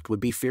aspect would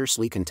be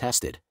fiercely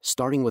contested,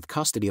 starting with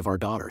custody of our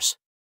daughters.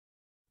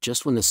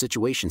 Just when the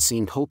situation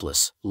seemed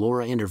hopeless,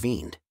 Laura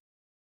intervened.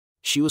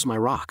 She was my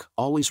rock,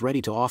 always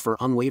ready to offer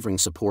unwavering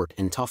support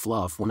and tough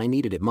love when I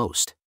needed it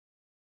most.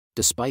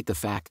 Despite the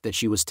fact that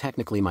she was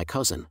technically my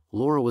cousin,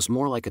 Laura was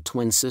more like a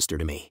twin sister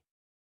to me.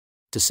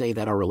 To say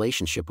that our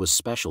relationship was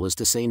special is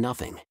to say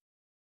nothing.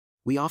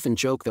 We often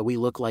joke that we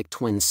look like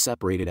twins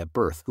separated at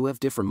birth who have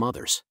different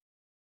mothers.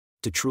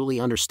 To truly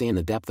understand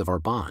the depth of our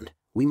bond,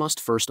 we must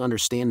first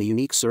understand the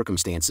unique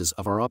circumstances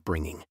of our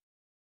upbringing.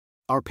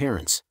 Our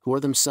parents, who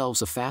are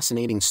themselves a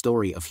fascinating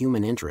story of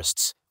human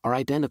interests, are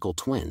identical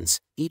twins,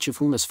 each of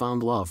whom has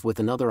found love with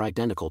another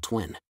identical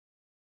twin.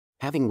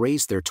 Having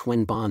raised their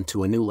twin bond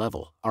to a new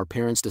level, our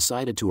parents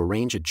decided to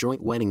arrange a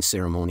joint wedding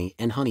ceremony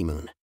and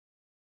honeymoon.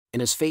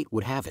 And as fate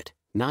would have it,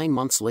 9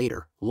 months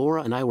later,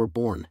 Laura and I were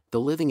born, the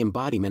living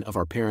embodiment of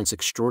our parents'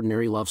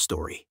 extraordinary love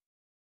story.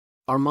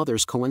 Our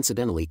mothers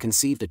coincidentally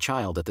conceived a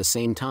child at the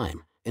same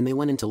time, and they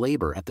went into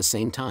labor at the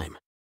same time.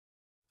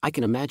 I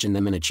can imagine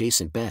them in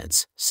adjacent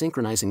beds,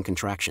 synchronizing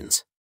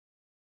contractions.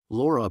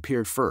 Laura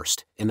appeared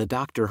first, and the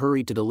doctor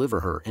hurried to deliver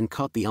her and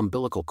cut the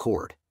umbilical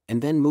cord,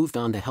 and then moved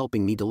on to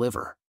helping me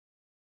deliver.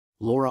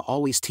 Laura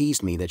always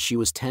teased me that she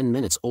was 10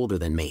 minutes older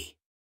than me.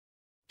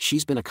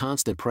 She's been a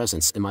constant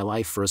presence in my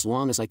life for as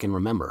long as I can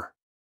remember.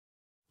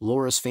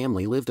 Laura's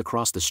family lived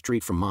across the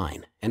street from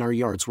mine, and our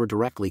yards were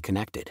directly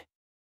connected.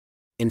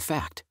 In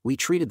fact, we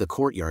treated the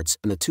courtyards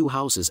and the two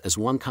houses as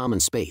one common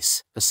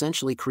space,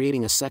 essentially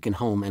creating a second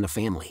home and a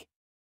family.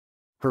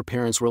 Her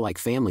parents were like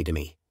family to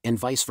me, and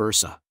vice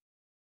versa.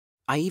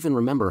 I even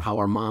remember how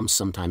our moms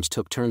sometimes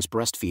took turns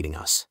breastfeeding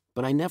us,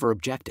 but I never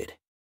objected.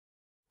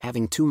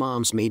 Having two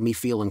moms made me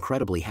feel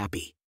incredibly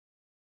happy.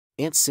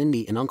 Aunt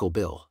Cindy and Uncle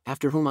Bill,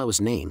 after whom I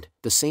was named,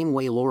 the same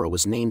way Laura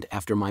was named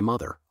after my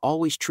mother,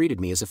 always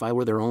treated me as if I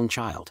were their own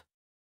child.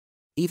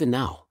 Even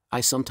now, I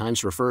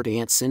sometimes refer to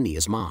Aunt Cindy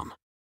as Mom.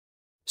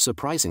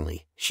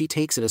 Surprisingly, she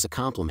takes it as a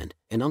compliment,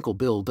 and Uncle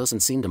Bill doesn't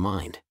seem to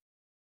mind.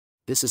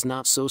 This is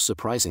not so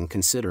surprising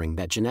considering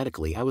that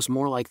genetically I was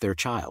more like their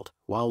child,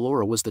 while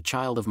Laura was the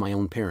child of my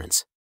own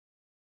parents.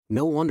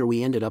 No wonder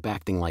we ended up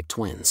acting like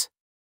twins.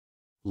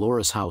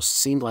 Laura's house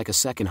seemed like a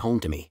second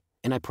home to me,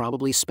 and I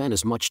probably spent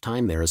as much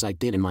time there as I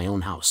did in my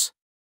own house.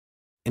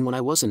 And when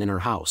I wasn't in her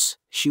house,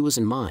 she was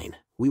in mine.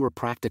 We were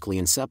practically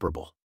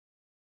inseparable.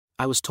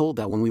 I was told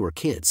that when we were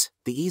kids,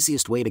 the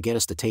easiest way to get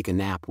us to take a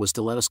nap was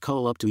to let us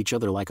cuddle up to each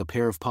other like a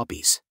pair of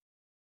puppies.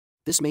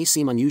 This may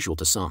seem unusual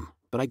to some,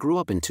 but I grew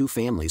up in 2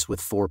 families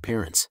with 4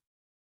 parents.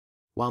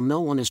 While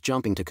no one is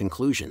jumping to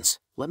conclusions,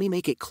 let me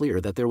make it clear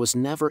that there was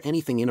never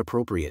anything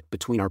inappropriate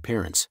between our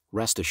parents,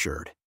 rest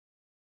assured.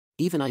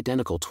 Even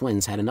identical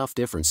twins had enough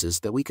differences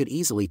that we could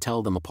easily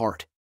tell them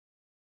apart.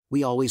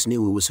 We always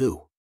knew who was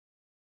who.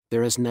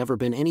 There has never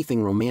been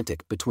anything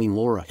romantic between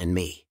Laura and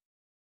me.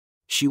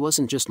 She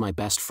wasn't just my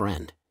best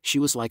friend, she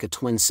was like a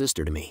twin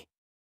sister to me.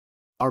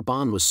 Our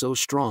bond was so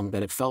strong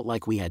that it felt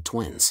like we had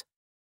twins.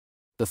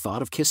 The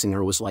thought of kissing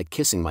her was like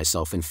kissing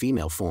myself in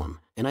female form,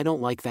 and I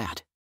don't like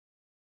that.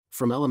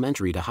 From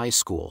elementary to high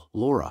school,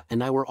 Laura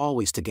and I were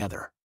always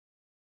together.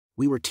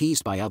 We were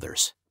teased by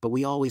others, but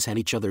we always had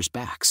each other's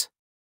backs.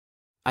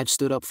 I've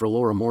stood up for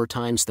Laura more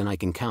times than I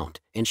can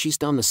count, and she's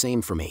done the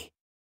same for me.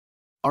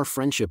 Our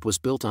friendship was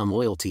built on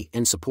loyalty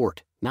and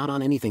support, not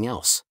on anything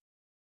else.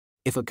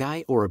 If a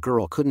guy or a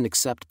girl couldn't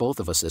accept both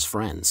of us as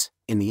friends,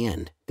 in the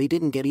end, they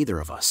didn't get either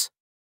of us.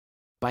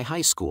 By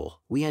high school,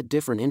 we had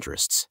different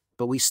interests,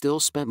 but we still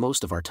spent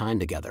most of our time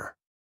together.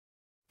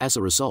 As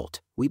a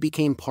result, we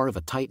became part of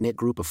a tight-knit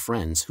group of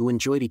friends who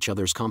enjoyed each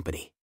other's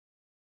company.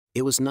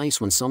 It was nice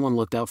when someone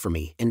looked out for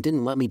me and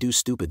didn't let me do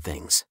stupid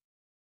things.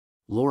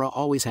 Laura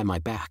always had my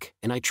back,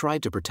 and I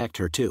tried to protect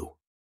her too.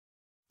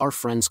 Our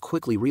friends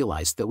quickly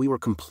realized that we were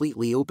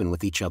completely open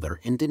with each other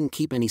and didn't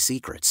keep any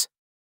secrets.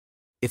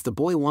 If the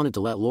boy wanted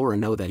to let Laura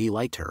know that he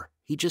liked her,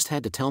 he just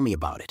had to tell me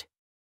about it.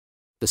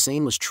 The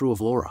same was true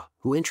of Laura,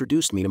 who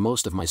introduced me to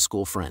most of my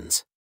school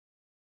friends.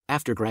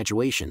 After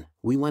graduation,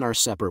 we went our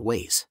separate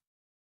ways.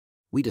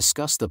 We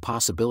discussed the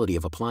possibility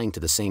of applying to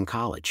the same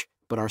college,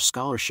 but our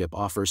scholarship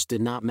offers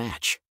did not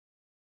match.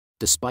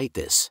 Despite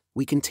this,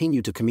 we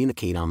continued to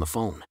communicate on the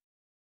phone.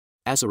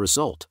 As a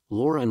result,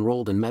 Laura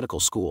enrolled in medical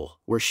school,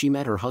 where she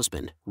met her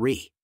husband,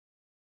 Ree.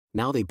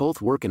 Now they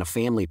both work in a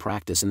family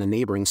practice in the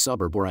neighboring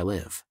suburb where I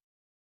live.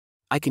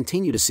 I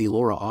continue to see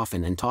Laura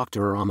often and talk to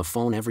her on the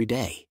phone every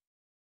day.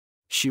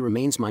 She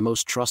remains my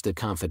most trusted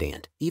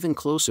confidant, even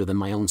closer than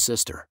my own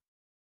sister.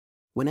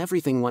 When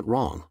everything went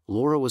wrong,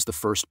 Laura was the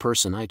first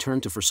person I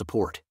turned to for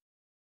support.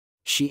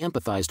 She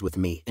empathized with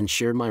me and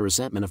shared my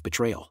resentment of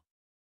betrayal.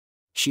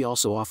 She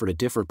also offered a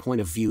different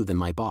point of view than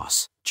my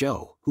boss,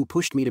 Joe, who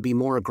pushed me to be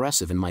more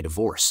aggressive in my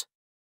divorce.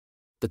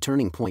 The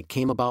turning point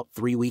came about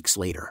 3 weeks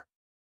later.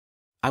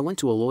 I went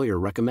to a lawyer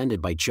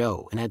recommended by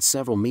Joe and had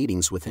several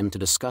meetings with him to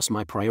discuss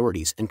my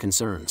priorities and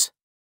concerns.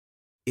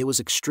 It was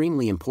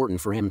extremely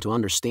important for him to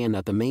understand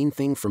that the main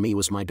thing for me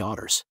was my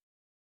daughters.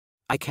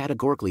 I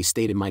categorically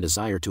stated my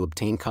desire to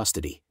obtain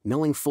custody,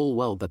 knowing full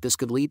well that this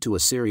could lead to a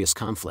serious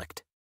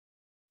conflict.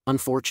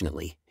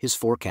 Unfortunately, his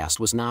forecast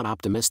was not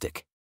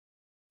optimistic.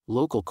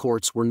 Local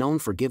courts were known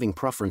for giving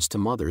preference to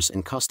mothers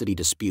in custody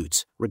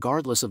disputes,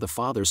 regardless of the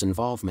father's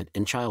involvement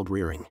in child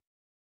rearing.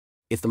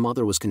 If the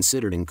mother was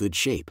considered in good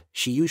shape,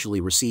 she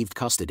usually received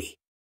custody.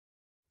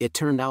 It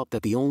turned out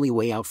that the only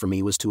way out for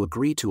me was to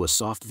agree to a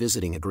soft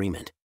visiting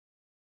agreement.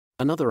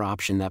 Another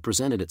option that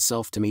presented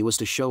itself to me was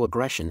to show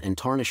aggression and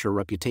tarnish her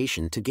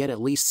reputation to get at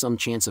least some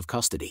chance of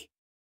custody.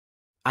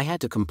 I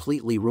had to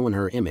completely ruin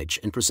her image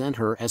and present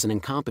her as an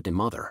incompetent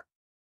mother.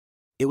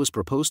 It was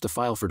proposed to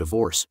file for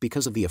divorce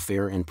because of the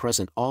affair and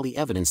present all the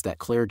evidence that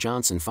Claire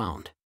Johnson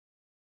found.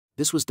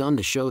 This was done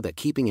to show that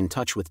keeping in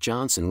touch with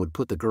Johnson would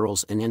put the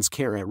girls in Ann's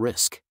care at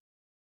risk.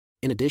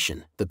 In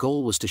addition, the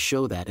goal was to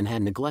show that Ann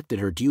had neglected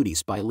her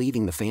duties by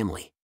leaving the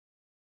family.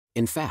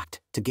 In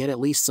fact, to get at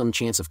least some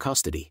chance of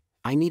custody,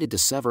 I needed to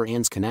sever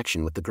Ann's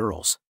connection with the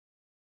girls.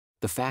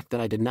 The fact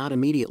that I did not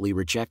immediately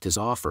reject his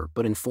offer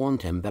but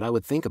informed him that I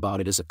would think about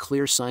it is a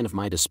clear sign of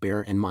my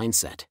despair and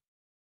mindset.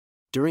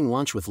 During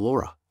lunch with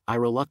Laura, I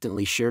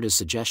reluctantly shared his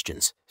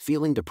suggestions,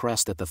 feeling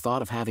depressed at the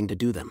thought of having to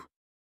do them.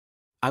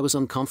 I was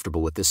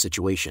uncomfortable with this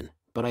situation,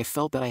 but I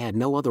felt that I had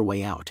no other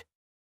way out.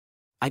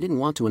 I didn't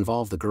want to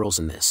involve the girls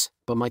in this,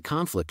 but my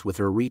conflict with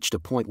her reached a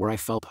point where I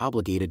felt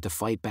obligated to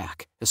fight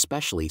back,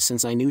 especially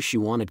since I knew she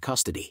wanted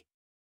custody.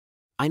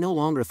 I no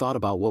longer thought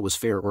about what was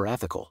fair or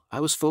ethical, I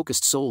was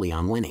focused solely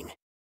on winning.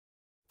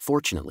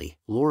 Fortunately,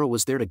 Laura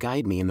was there to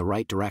guide me in the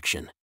right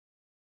direction.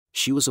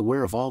 She was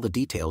aware of all the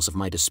details of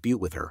my dispute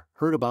with her,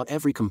 heard about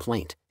every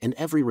complaint, and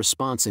every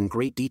response in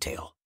great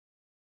detail.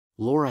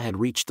 Laura had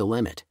reached the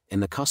limit,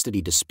 and the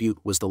custody dispute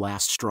was the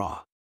last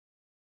straw.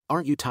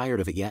 "Aren't you tired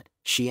of it yet?"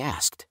 she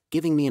asked,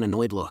 giving me an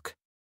annoyed look.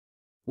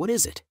 "What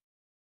is it?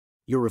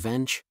 Your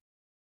revenge?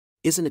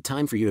 Isn't it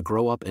time for you to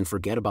grow up and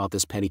forget about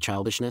this petty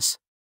childishness?"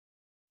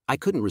 I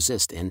couldn't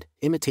resist and,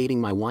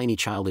 imitating my whiny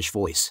childish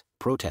voice,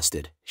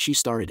 protested, "She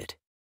started it."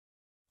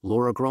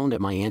 Laura groaned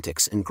at my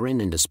antics and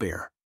grinned in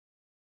despair.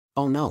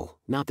 "Oh no,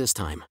 not this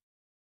time.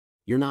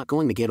 You're not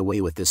going to get away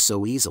with this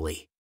so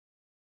easily.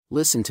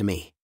 Listen to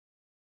me.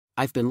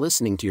 I've been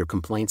listening to your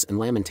complaints and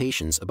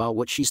lamentations about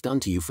what she's done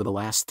to you for the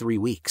last 3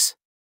 weeks.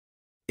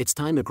 It's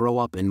time to grow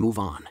up and move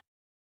on.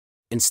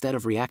 Instead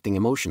of reacting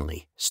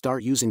emotionally,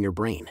 start using your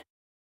brain."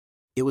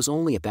 It was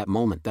only at that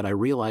moment that I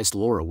realized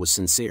Laura was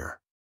sincere.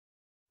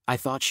 I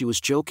thought she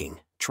was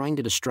joking, trying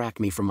to distract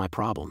me from my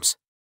problems.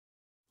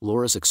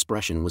 Laura's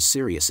expression was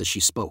serious as she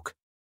spoke.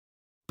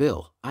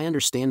 "Bill, I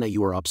understand that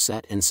you are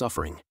upset and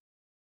suffering.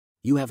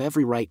 You have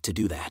every right to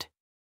do that.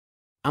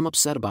 I'm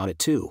upset about it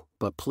too,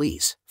 but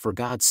please, for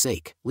God's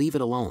sake, leave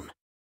it alone.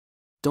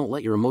 Don't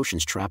let your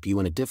emotions trap you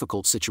in a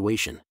difficult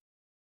situation.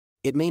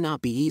 It may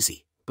not be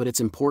easy, but it's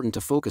important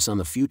to focus on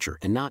the future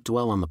and not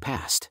dwell on the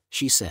past,"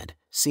 she said,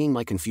 seeing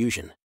my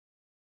confusion.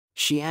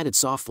 She added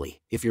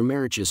softly, "If your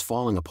marriage is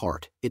falling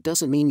apart, it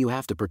doesn't mean you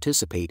have to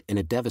participate in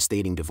a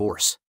devastating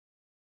divorce.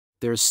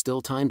 There is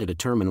still time to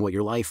determine what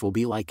your life will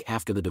be like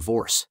after the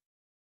divorce.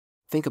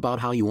 Think about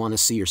how you want to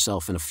see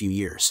yourself in a few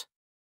years.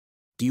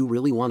 Do you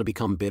really want to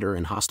become bitter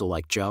and hostile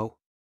like Joe?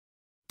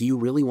 Do you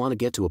really want to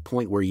get to a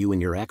point where you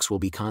and your ex will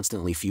be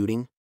constantly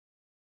feuding?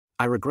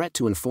 I regret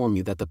to inform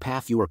you that the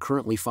path you are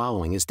currently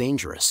following is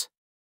dangerous.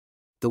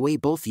 The way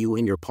both you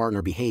and your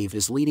partner behave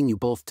is leading you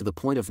both to the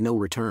point of no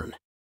return.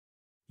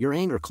 Your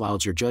anger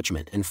clouds your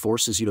judgment and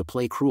forces you to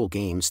play cruel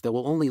games that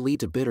will only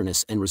lead to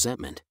bitterness and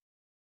resentment.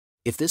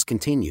 If this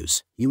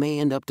continues, you may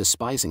end up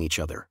despising each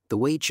other, the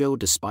way Joe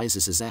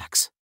despises his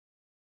ex.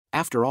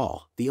 After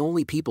all, the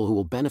only people who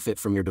will benefit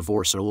from your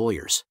divorce are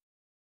lawyers.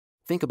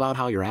 Think about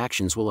how your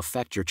actions will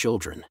affect your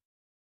children.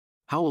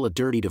 How will a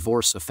dirty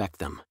divorce affect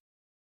them?"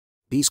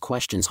 These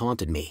questions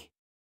haunted me.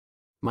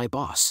 My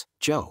boss,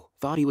 Joe,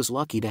 thought he was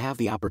lucky to have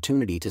the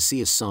opportunity to see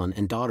his son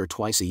and daughter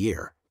twice a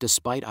year,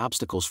 despite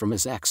obstacles from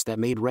his ex that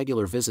made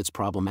regular visits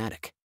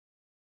problematic.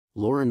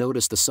 Laura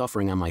noticed the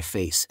suffering on my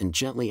face and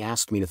gently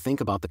asked me to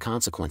think about the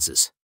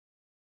consequences.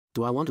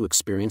 Do I want to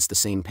experience the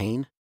same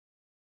pain?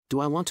 Do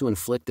I want to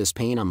inflict this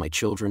pain on my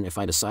children if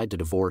I decide to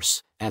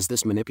divorce, as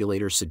this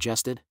manipulator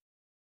suggested?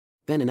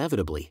 Then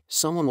inevitably,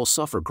 someone will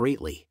suffer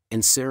greatly,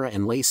 and Sarah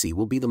and Lacey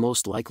will be the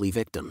most likely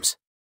victims.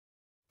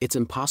 It's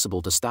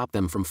impossible to stop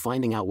them from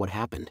finding out what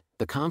happened.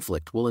 The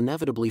conflict will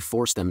inevitably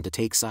force them to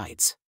take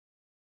sides.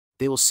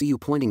 They will see you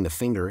pointing the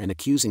finger and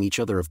accusing each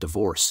other of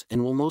divorce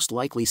and will most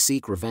likely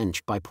seek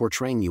revenge by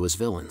portraying you as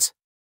villains.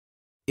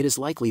 It is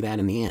likely that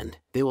in the end,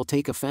 they will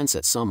take offense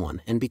at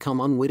someone and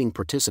become unwitting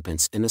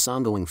participants in this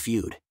ongoing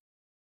feud.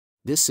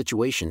 This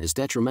situation is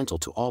detrimental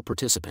to all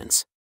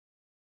participants.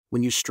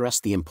 When you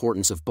stressed the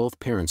importance of both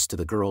parents to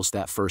the girls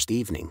that first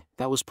evening,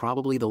 that was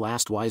probably the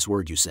last wise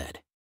word you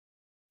said.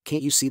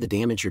 Can't you see the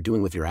damage you're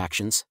doing with your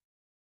actions?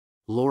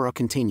 Laura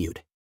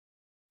continued.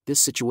 This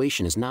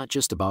situation is not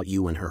just about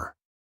you and her.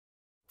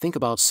 Think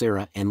about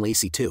Sarah and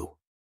Lacey too.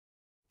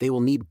 They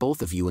will need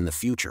both of you in the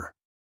future.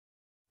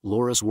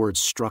 Laura's words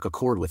struck a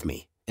chord with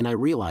me, and I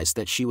realized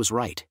that she was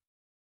right.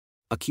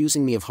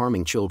 Accusing me of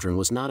harming children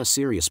was not a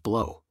serious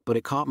blow, but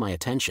it caught my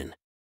attention.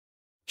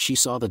 She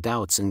saw the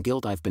doubts and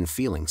guilt I've been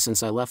feeling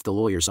since I left the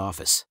lawyer's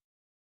office.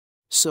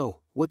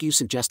 So, what do you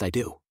suggest I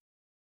do?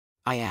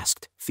 I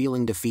asked,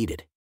 feeling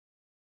defeated.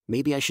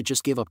 Maybe I should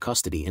just give up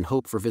custody and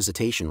hope for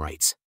visitation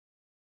rights.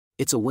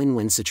 It's a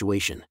win-win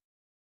situation.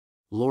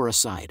 Laura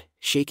sighed,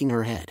 shaking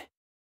her head.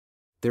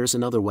 There's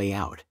another way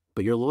out,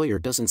 but your lawyer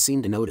doesn't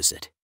seem to notice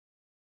it.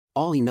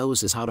 All he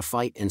knows is how to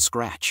fight and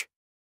scratch.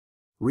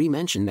 Ree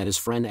mentioned that his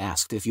friend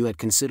asked if you had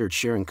considered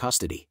sharing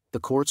custody. The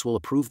courts will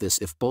approve this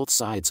if both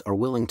sides are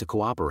willing to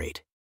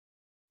cooperate.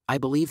 I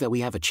believe that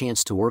we have a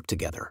chance to work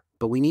together,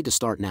 but we need to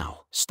start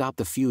now. Stop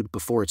the feud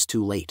before it's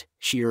too late,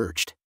 she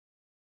urged.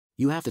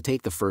 You have to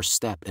take the first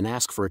step and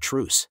ask for a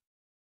truce.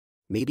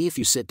 Maybe if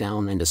you sit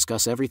down and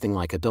discuss everything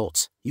like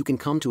adults, you can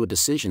come to a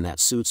decision that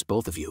suits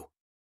both of you.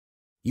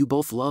 You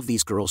both love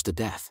these girls to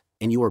death,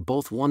 and you are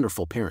both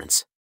wonderful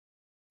parents.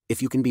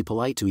 If you can be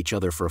polite to each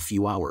other for a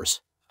few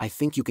hours, I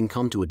think you can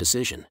come to a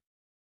decision.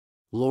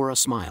 Laura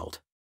smiled.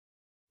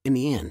 In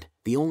the end,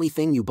 the only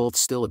thing you both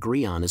still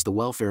agree on is the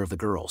welfare of the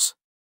girls.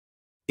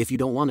 If you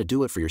don't want to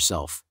do it for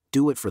yourself,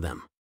 do it for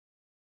them.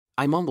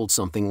 I mumbled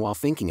something while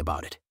thinking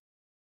about it.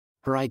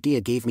 Her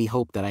idea gave me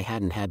hope that I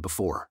hadn't had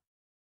before.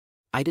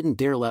 I didn't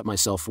dare let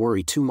myself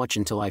worry too much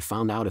until I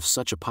found out if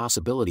such a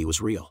possibility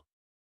was real.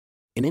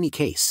 In any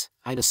case,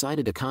 I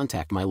decided to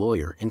contact my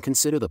lawyer and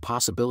consider the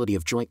possibility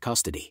of joint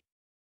custody.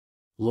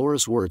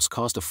 Laura's words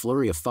caused a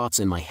flurry of thoughts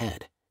in my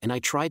head, and I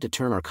tried to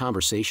turn our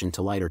conversation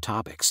to lighter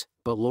topics,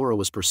 but Laura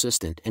was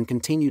persistent and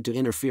continued to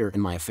interfere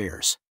in my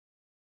affairs.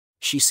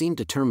 She seemed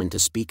determined to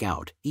speak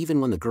out, even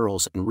when the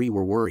girls and Ree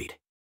were worried.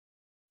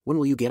 When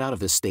will you get out of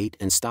this state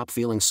and stop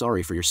feeling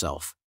sorry for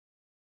yourself?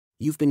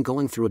 You've been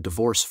going through a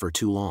divorce for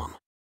too long.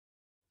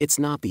 It's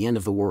not the end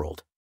of the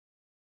world.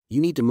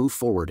 You need to move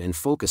forward and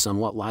focus on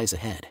what lies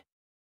ahead.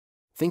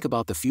 Think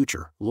about the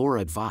future,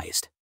 Laura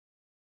advised.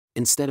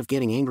 Instead of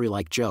getting angry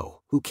like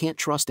Joe, who can't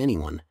trust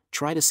anyone,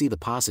 try to see the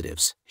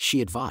positives, she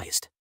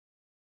advised.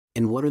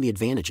 And what are the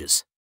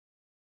advantages?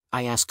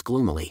 I asked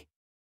gloomily.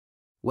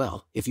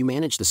 Well, if you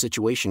manage the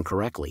situation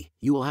correctly,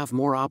 you will have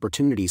more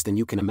opportunities than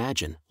you can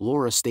imagine,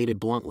 Laura stated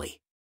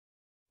bluntly.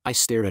 I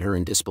stared at her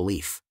in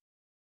disbelief.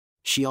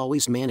 She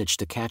always managed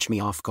to catch me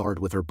off guard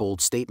with her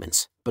bold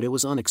statements, but it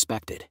was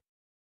unexpected.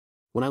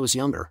 When I was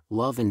younger,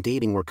 love and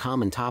dating were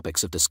common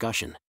topics of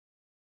discussion.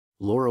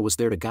 Laura was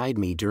there to guide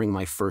me during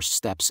my first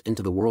steps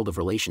into the world of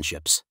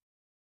relationships.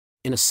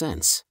 In a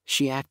sense,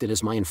 she acted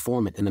as my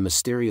informant in the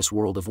mysterious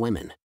world of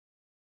women.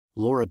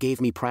 Laura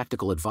gave me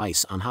practical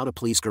advice on how to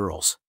please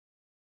girls.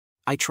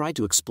 I tried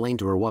to explain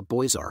to her what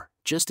boys are,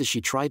 just as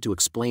she tried to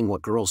explain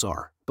what girls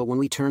are, but when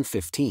we turned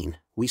 15,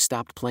 we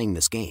stopped playing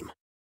this game.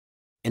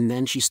 And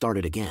then she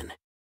started again.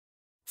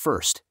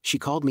 First, she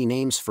called me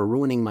names for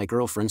ruining my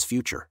girlfriend's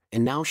future,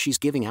 and now she's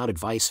giving out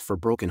advice for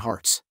broken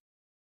hearts.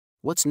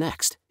 What's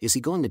next? Is he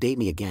going to date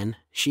me again?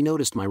 She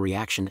noticed my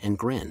reaction and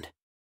grinned.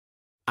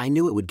 I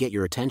knew it would get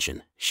your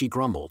attention, she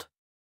grumbled.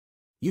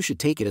 You should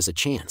take it as a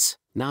chance,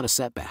 not a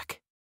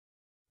setback.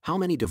 How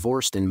many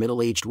divorced and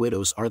middle-aged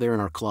widows are there in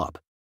our club?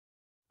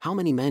 How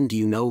many men do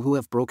you know who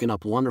have broken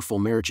up wonderful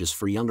marriages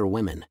for younger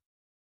women?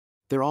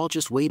 They're all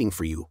just waiting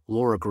for you,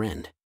 Laura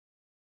grinned.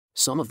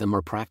 Some of them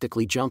are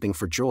practically jumping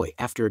for joy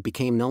after it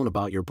became known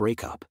about your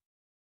breakup.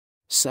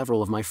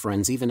 Several of my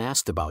friends even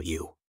asked about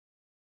you.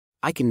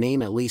 I can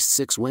name at least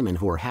 6 women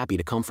who are happy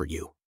to comfort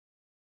you.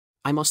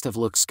 I must have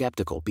looked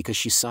skeptical because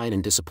she sighed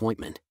in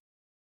disappointment.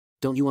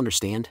 Don't you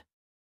understand?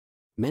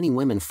 Many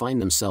women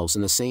find themselves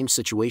in the same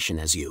situation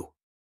as you.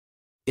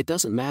 It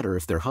doesn't matter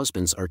if their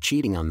husbands are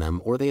cheating on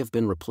them or they have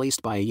been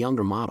replaced by a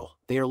younger model,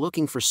 they are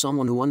looking for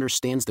someone who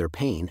understands their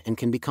pain and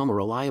can become a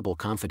reliable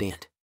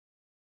confidant.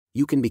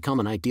 You can become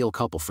an ideal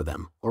couple for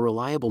them, a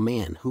reliable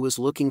man who is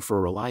looking for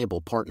a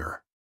reliable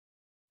partner.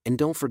 And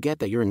don't forget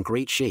that you're in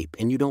great shape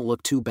and you don't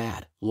look too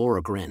bad,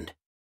 Laura grinned.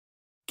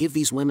 Give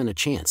these women a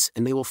chance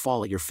and they will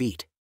fall at your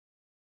feet.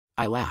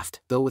 I laughed,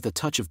 though with a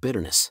touch of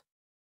bitterness.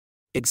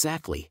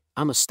 Exactly,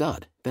 I'm a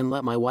stud, then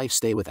let my wife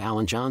stay with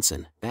Alan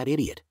Johnson, that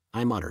idiot,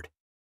 I muttered.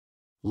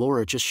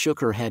 Laura just shook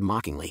her head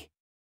mockingly.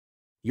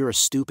 You're a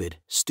stupid,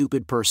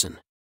 stupid person.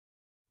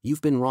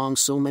 You've been wrong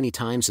so many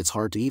times it's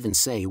hard to even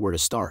say where to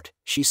start,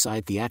 she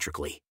sighed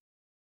theatrically.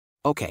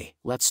 Okay,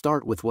 let's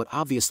start with what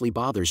obviously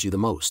bothers you the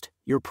most,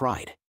 your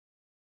pride.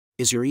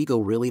 Is your ego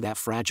really that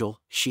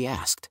fragile? She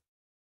asked.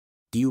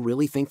 Do you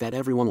really think that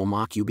everyone will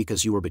mock you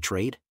because you were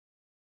betrayed?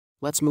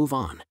 Let's move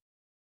on.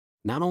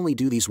 Not only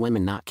do these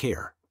women not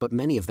care, but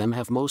many of them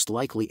have most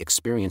likely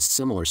experienced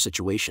similar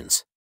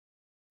situations.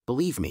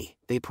 Believe me,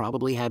 they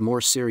probably had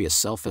more serious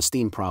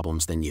self-esteem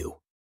problems than you.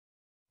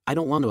 I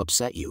don't want to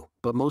upset you,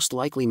 but most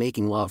likely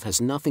making love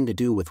has nothing to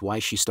do with why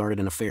she started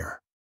an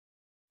affair.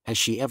 Has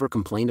she ever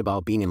complained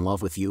about being in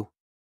love with you?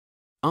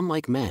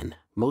 Unlike men,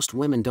 most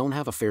women don't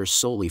have affairs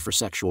solely for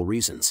sexual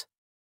reasons.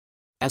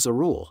 As a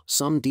rule,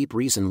 some deep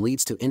reason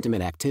leads to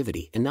intimate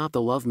activity and not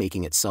the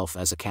lovemaking itself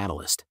as a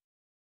catalyst.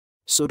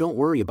 So don't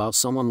worry about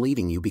someone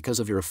leaving you because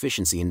of your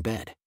efficiency in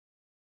bed.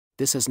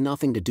 This has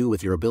nothing to do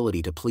with your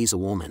ability to please a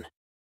woman.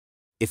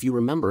 If you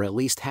remember at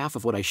least half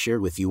of what I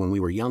shared with you when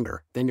we were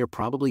younger, then you're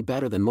probably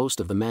better than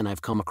most of the men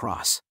I've come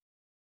across.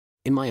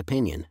 In my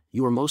opinion,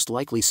 you are most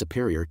likely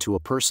superior to a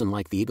person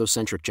like the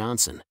egocentric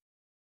Johnson.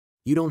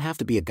 You don't have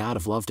to be a god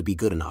of love to be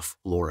good enough,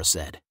 Laura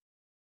said.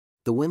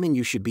 The women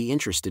you should be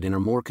interested in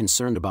are more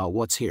concerned about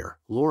what's here,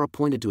 Laura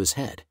pointed to his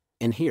head,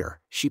 and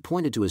here, she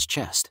pointed to his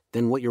chest,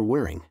 than what you're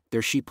wearing,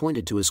 there she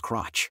pointed to his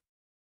crotch.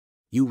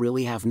 You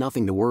really have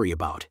nothing to worry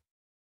about.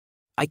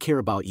 I care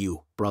about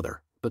you,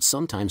 brother, but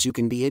sometimes you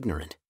can be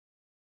ignorant.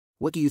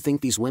 What do you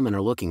think these women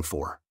are looking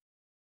for?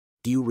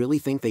 Do you really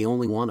think they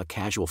only want a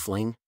casual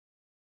fling?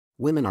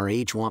 Women our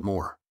age want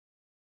more.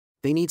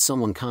 They need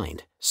someone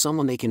kind,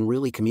 someone they can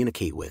really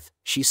communicate with,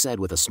 she said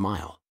with a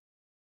smile.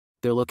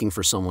 They're looking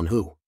for someone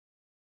who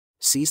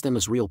sees them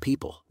as real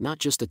people, not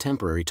just a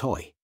temporary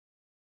toy.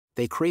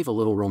 They crave a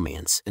little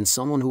romance and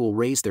someone who will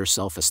raise their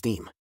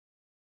self-esteem.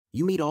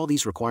 You meet all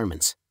these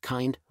requirements: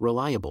 kind,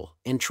 reliable,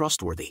 and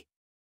trustworthy.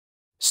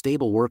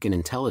 Stable work and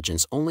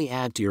intelligence only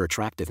add to your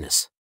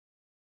attractiveness.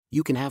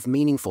 You can have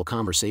meaningful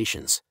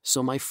conversations,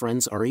 so my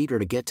friends are eager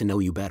to get to know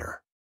you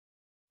better.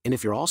 And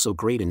if you're also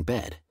great in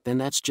bed, then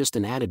that's just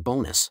an added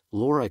bonus,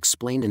 Laura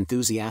explained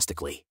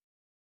enthusiastically.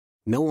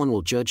 No one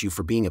will judge you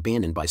for being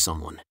abandoned by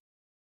someone.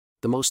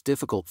 The most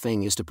difficult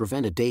thing is to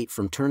prevent a date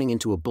from turning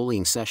into a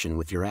bullying session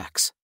with your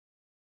ex.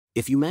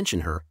 If you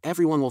mention her,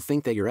 everyone will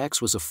think that your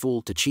ex was a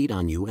fool to cheat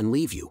on you and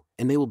leave you,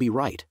 and they will be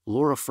right.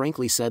 Laura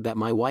frankly said that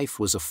my wife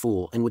was a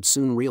fool and would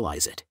soon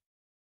realize it.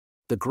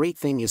 The great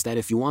thing is that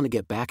if you want to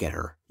get back at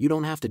her, you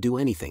don't have to do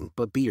anything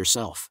but be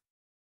yourself.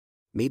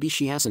 Maybe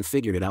she hasn't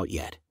figured it out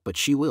yet, but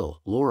she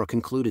will, Laura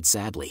concluded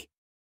sadly.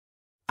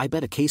 I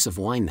bet a case of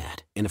wine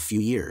that, in a few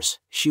years,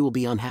 she will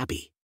be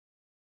unhappy.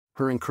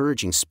 Her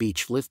encouraging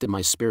speech lifted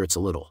my spirits a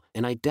little,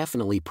 and I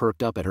definitely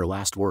perked up at her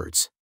last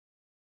words.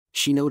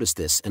 She noticed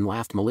this and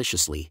laughed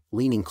maliciously,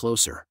 leaning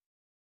closer.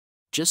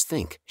 Just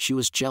think, she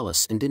was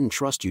jealous and didn't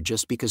trust you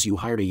just because you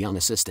hired a young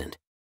assistant.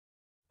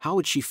 How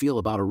would she feel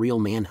about a real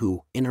man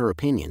who, in her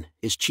opinion,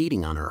 is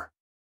cheating on her?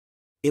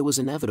 It was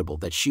inevitable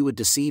that she would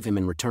deceive him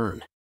in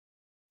return.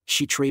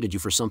 She traded you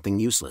for something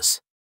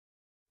useless.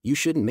 You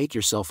shouldn't make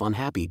yourself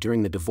unhappy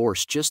during the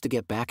divorce just to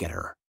get back at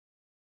her.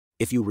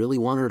 If you really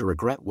want her to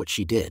regret what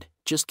she did,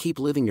 just keep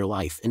living your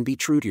life and be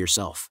true to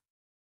yourself.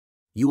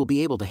 You will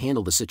be able to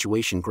handle the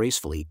situation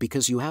gracefully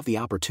because you have the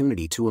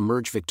opportunity to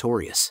emerge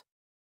victorious.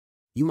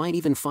 You might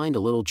even find a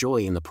little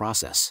joy in the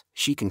process,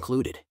 she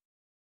concluded.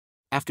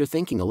 After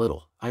thinking a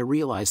little, I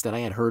realized that I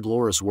had heard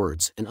Laura's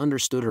words and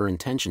understood her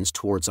intentions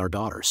towards our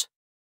daughters.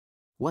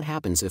 What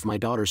happens if my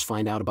daughters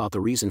find out about the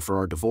reason for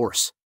our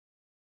divorce?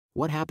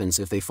 What happens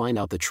if they find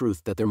out the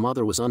truth that their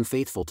mother was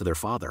unfaithful to their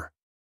father?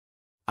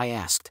 I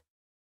asked.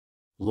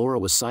 Laura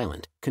was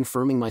silent,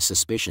 confirming my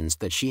suspicions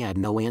that she had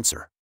no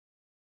answer.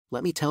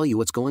 Let me tell you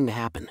what's going to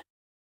happen.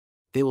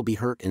 They will be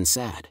hurt and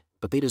sad,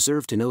 but they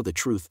deserve to know the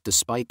truth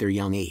despite their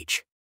young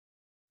age.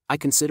 I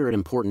consider it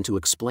important to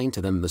explain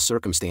to them the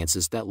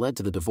circumstances that led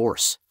to the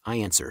divorce, I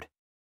answered.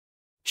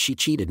 She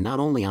cheated not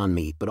only on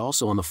me but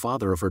also on the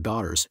father of her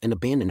daughters and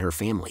abandoned her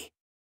family.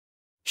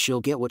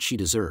 She'll get what she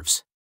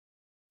deserves.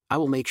 I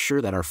will make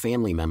sure that our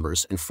family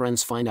members and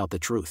friends find out the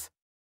truth.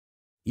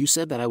 You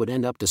said that I would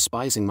end up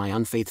despising my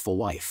unfaithful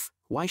wife.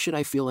 Why should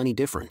I feel any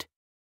different?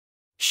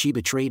 She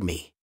betrayed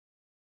me.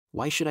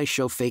 Why should I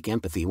show fake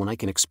empathy when I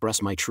can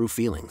express my true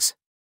feelings?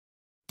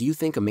 Do you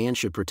think a man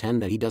should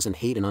pretend that he doesn't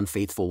hate an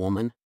unfaithful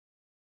woman?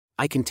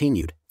 I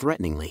continued,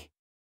 threateningly.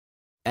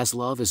 As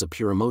love is a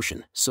pure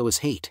emotion, so is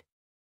hate.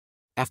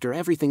 After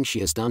everything she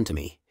has done to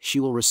me, she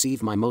will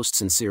receive my most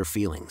sincere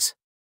feelings.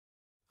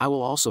 I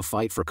will also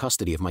fight for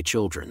custody of my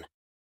children.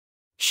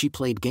 She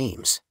played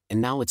games,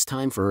 and now it's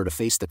time for her to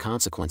face the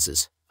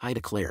consequences, I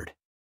declared.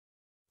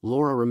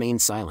 Laura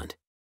remained silent.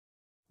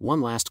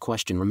 One last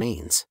question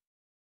remains.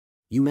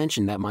 You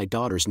mentioned that my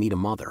daughters need a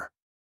mother.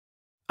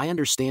 I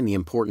understand the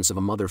importance of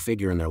a mother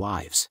figure in their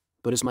lives,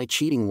 but is my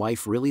cheating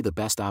wife really the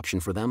best option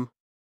for them?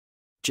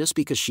 Just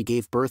because she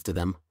gave birth to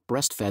them,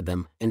 breastfed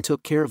them, and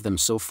took care of them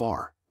so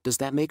far, does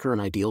that make her an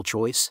ideal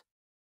choice?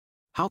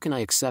 How can I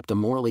accept a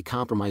morally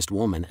compromised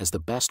woman as the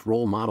best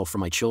role model for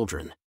my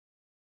children?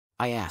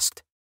 I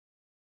asked.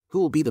 Who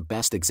will be the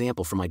best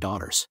example for my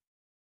daughters?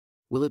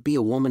 Will it be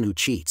a woman who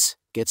cheats,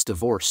 gets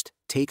divorced,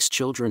 takes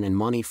children and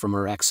money from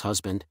her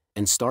ex-husband,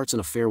 and starts an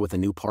affair with a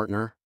new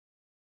partner?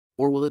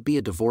 Or will it be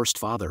a divorced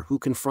father who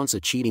confronts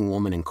a cheating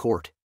woman in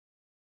court?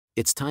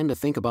 It's time to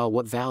think about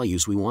what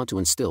values we want to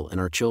instill in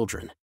our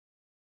children.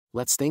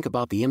 Let's think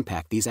about the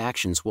impact these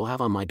actions will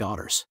have on my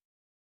daughters.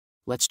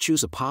 Let's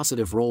choose a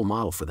positive role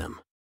model for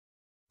them.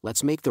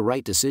 Let's make the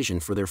right decision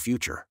for their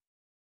future.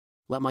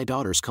 Let my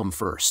daughters come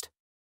first.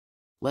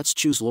 Let's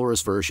choose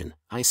Laura's version,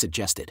 I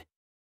suggested.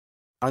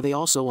 Are they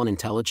also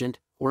unintelligent,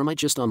 or am I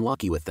just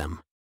unlucky with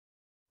them?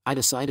 I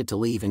decided to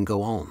leave and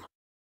go home.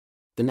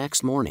 The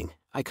next morning,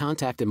 I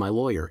contacted my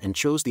lawyer and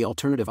chose the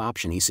alternative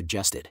option he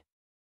suggested.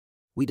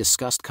 We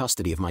discussed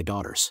custody of my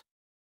daughters.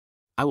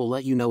 I will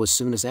let you know as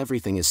soon as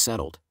everything is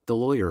settled, the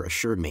lawyer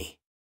assured me.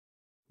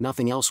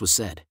 Nothing else was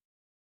said.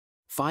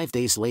 5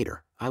 days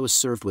later, I was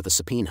served with a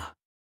subpoena.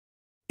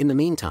 In the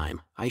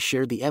meantime, I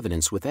shared the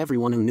evidence with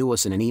everyone who knew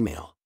us in an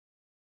email.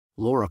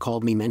 Laura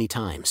called me many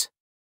times.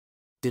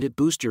 Did it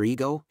boost your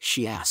ego?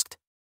 She asked.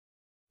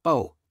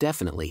 Oh,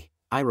 definitely,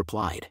 I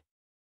replied.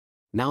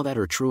 Now that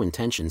her true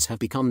intentions have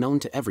become known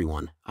to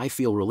everyone, I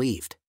feel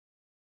relieved.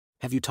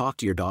 Have you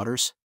talked to your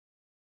daughters?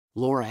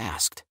 Laura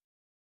asked.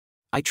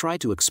 I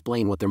tried to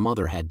explain what their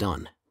mother had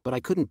done, but I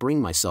couldn't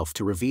bring myself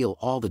to reveal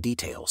all the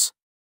details.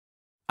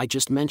 I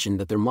just mentioned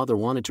that their mother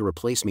wanted to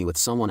replace me with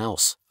someone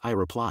else, I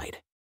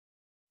replied.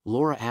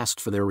 Laura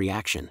asked for their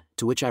reaction,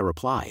 to which I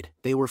replied,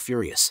 they were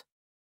furious.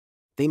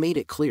 They made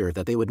it clear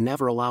that they would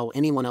never allow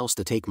anyone else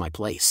to take my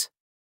place.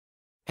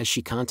 Has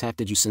she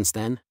contacted you since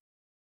then?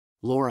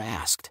 Laura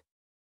asked.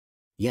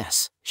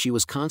 Yes, she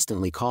was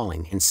constantly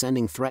calling and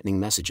sending threatening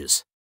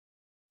messages.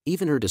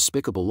 Even her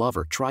despicable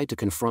lover tried to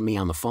confront me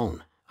on the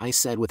phone, I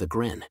said with a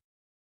grin.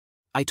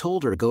 I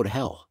told her to go to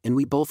hell, and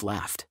we both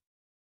laughed.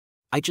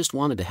 I just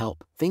wanted to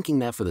help, thinking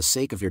that for the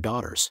sake of your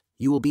daughters,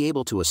 you will be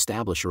able to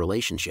establish a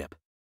relationship.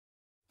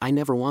 I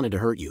never wanted to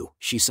hurt you,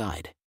 she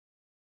sighed.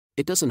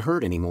 It doesn't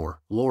hurt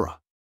anymore, Laura.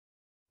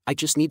 I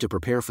just need to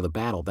prepare for the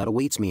battle that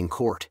awaits me in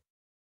court.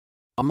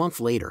 A month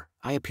later,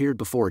 I appeared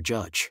before a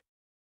judge.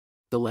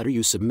 The letter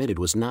you submitted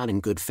was not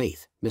in good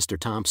faith, Mr.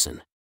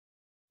 Thompson.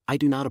 I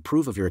do not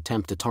approve of your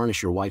attempt to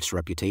tarnish your wife's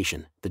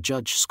reputation, the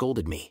judge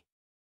scolded me.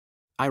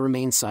 I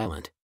remained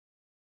silent.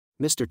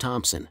 Mr.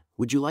 Thompson,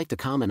 would you like to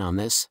comment on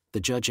this? The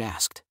judge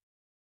asked.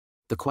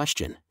 The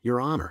question, Your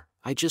Honor,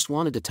 I just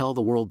wanted to tell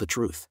the world the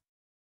truth.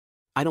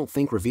 I don't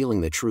think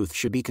revealing the truth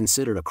should be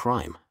considered a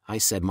crime, I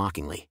said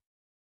mockingly.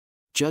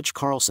 Judge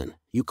Carlson,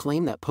 you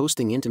claim that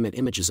posting intimate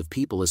images of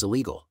people is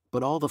illegal,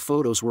 but all the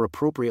photos were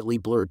appropriately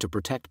blurred to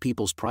protect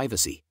people's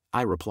privacy,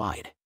 I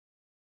replied.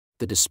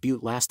 The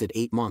dispute lasted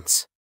 8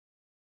 months.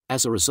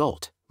 As a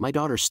result, my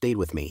daughter stayed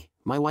with me,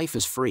 my wife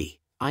is free,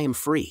 I am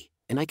free,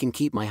 and I can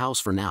keep my house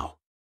for now.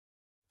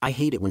 I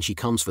hate it when she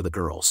comes for the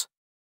girls.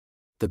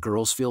 The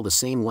girls feel the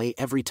same way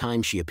every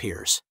time she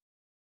appears.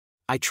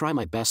 I try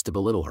my best to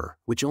belittle her,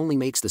 which only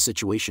makes the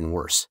situation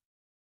worse.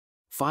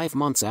 5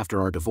 months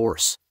after our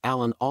divorce,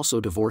 Alan also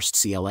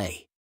divorced CLA.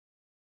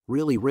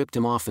 Really ripped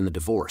him off in the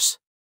divorce.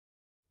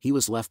 He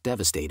was left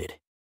devastated.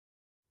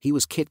 He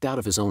was kicked out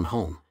of his own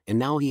home, and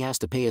now he has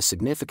to pay a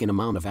significant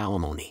amount of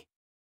alimony.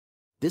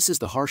 This is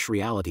the harsh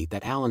reality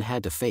that Alan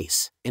had to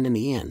face, and in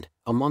the end,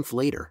 a month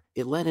later,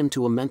 it led him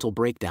to a mental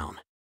breakdown.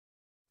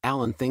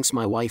 Alan thinks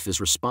my wife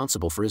is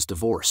responsible for his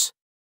divorce.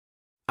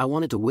 I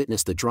wanted to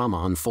witness the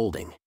drama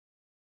unfolding.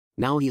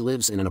 Now he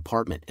lives in an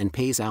apartment and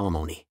pays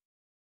alimony.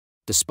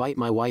 Despite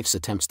my wife's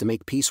attempts to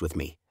make peace with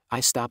me, I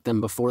stopped them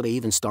before they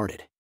even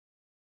started.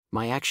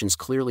 My actions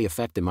clearly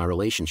affected my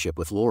relationship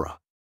with Laura.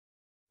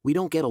 We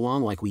don't get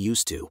along like we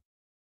used to.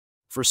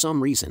 For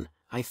some reason,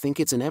 I think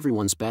it's in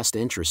everyone's best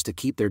interest to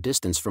keep their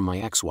distance from my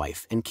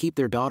ex-wife and keep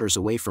their daughters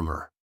away from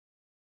her.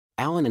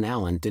 Alan and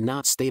Alan did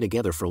not stay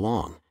together for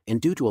long,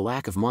 and due to a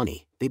lack of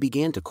money, they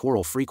began to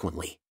quarrel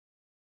frequently.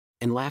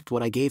 And lacked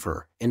what I gave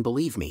her, and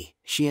believe me,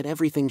 she had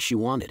everything she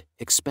wanted,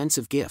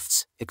 expensive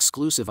gifts,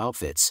 exclusive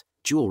outfits,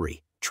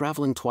 jewelry,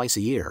 traveling twice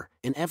a year,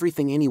 and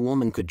everything any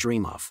woman could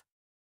dream of.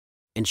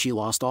 And she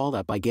lost all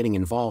that by getting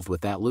involved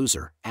with that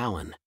loser,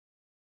 Alan.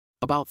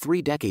 About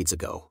 3 decades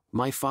ago,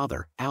 my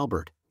father,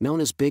 Albert,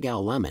 known as Big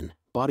Al Lemon,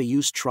 bought a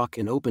used truck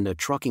and opened a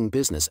trucking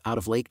business out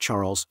of Lake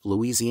Charles,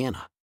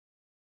 Louisiana.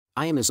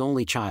 I am his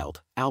only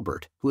child,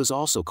 Albert, who is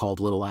also called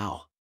Little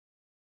Al.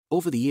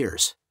 Over the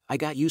years, I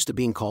got used to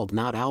being called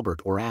not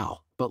Albert or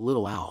Al, but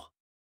Little Al.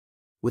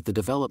 With the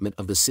development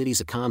of the city's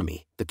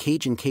economy, the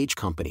Cajun Cage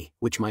Company,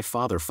 which my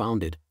father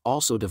founded,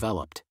 also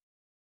developed.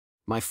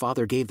 My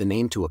father gave the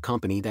name to a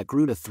company that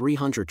grew to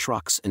 300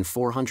 trucks and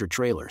 400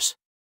 trailers.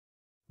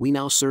 We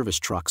now service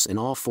trucks in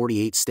all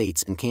 48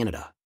 states and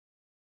Canada.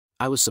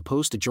 I was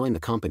supposed to join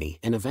the company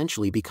and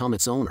eventually become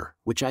its owner,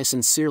 which I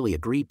sincerely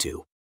agreed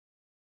to.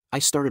 I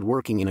started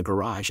working in a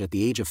garage at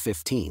the age of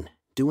 15,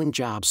 doing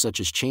jobs such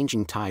as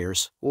changing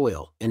tires,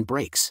 oil, and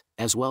brakes,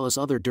 as well as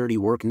other dirty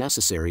work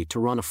necessary to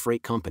run a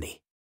freight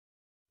company.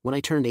 When I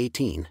turned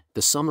 18,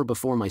 the summer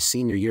before my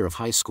senior year of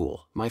high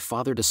school, my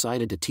father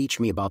decided to teach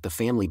me about the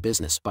family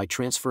business by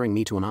transferring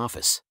me to an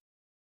office.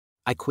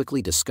 I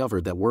quickly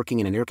discovered that working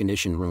in an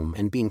air-conditioned room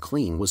and being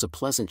clean was a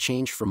pleasant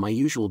change from my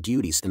usual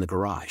duties in the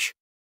garage.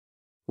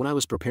 When I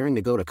was preparing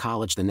to go to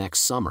college the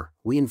next summer,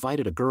 we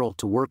invited a girl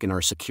to work in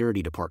our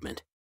security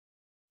department.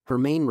 Her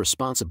main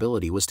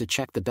responsibility was to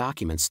check the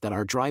documents that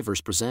our drivers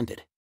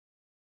presented.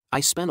 I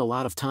spent a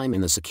lot of time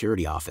in the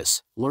security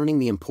office, learning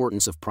the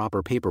importance of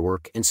proper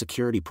paperwork and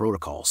security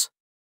protocols.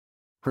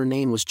 Her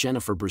name was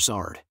Jennifer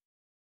Broussard.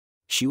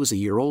 She was a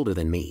year older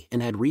than me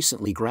and had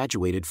recently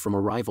graduated from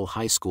a rival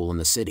high school in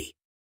the city.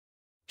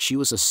 She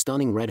was a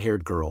stunning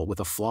red-haired girl with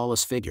a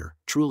flawless figure,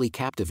 truly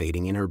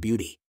captivating in her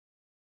beauty.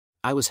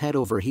 I was head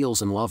over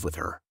heels in love with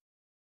her.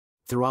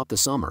 Throughout the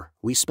summer,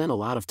 we spent a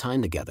lot of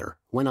time together,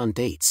 went on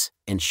dates,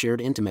 and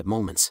shared intimate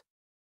moments.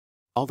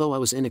 Although I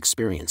was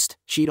inexperienced,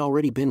 she'd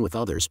already been with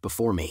others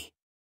before me.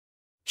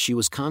 She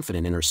was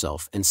confident in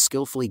herself and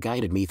skillfully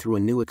guided me through a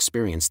new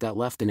experience that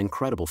left an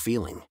incredible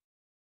feeling.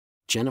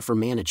 Jennifer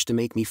managed to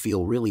make me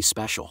feel really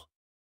special.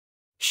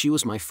 She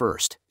was my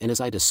first, and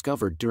as I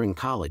discovered during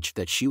college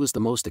that she was the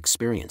most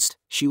experienced,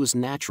 she was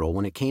natural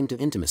when it came to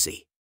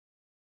intimacy.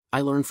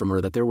 I learned from her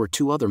that there were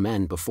 2 other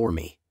men before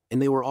me,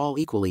 and they were all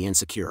equally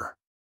insecure.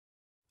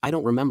 I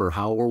don't remember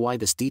how or why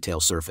this detail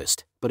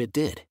surfaced, but it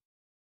did.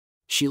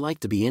 She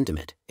liked to be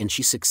intimate, and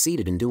she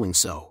succeeded in doing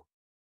so.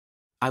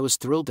 I was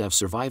thrilled to have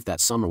survived that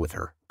summer with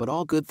her, but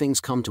all good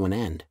things come to an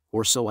end,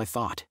 or so I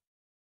thought.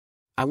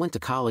 I went to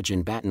college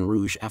in Baton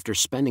Rouge after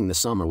spending the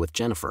summer with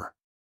Jennifer.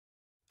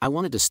 I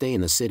wanted to stay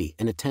in the city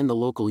and attend the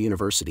local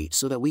university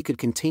so that we could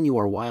continue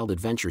our wild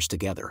adventures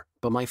together,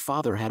 but my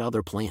father had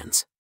other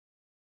plans.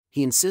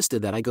 He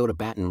insisted that I go to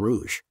Baton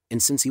Rouge,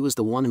 and since he was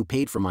the one who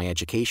paid for my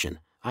education,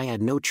 I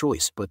had no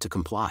choice but to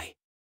comply.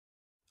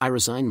 I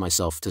resigned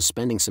myself to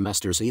spending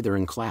semesters either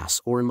in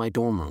class or in my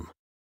dorm room.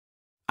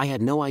 I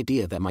had no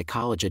idea that my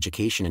college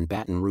education in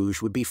Baton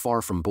Rouge would be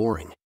far from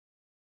boring.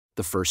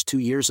 The first 2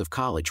 years of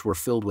college were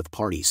filled with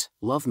parties,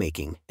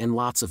 lovemaking, and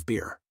lots of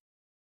beer.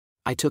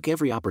 I took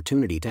every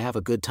opportunity to have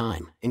a good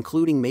time,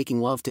 including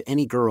making love to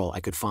any girl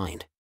I could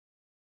find.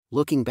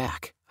 Looking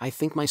back, I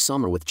think my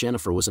summer with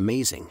Jennifer was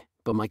amazing,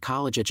 but my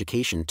college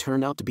education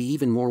turned out to be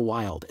even more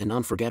wild and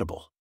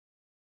unforgettable.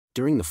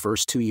 During the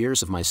first 2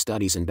 years of my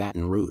studies in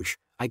Baton Rouge,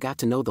 I got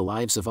to know the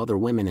lives of other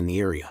women in the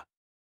area.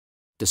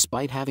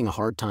 Despite having a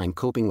hard time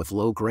coping with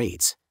low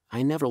grades,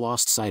 I never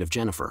lost sight of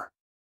Jennifer.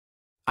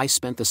 I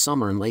spent the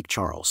summer in Lake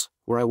Charles,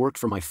 where I worked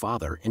for my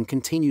father and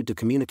continued to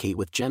communicate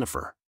with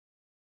Jennifer.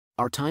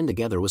 Our time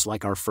together was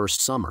like our first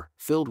summer,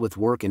 filled with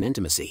work and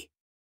intimacy.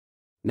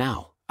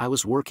 Now, I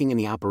was working in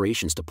the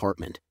operations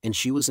department, and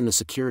she was in the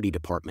security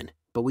department,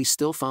 but we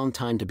still found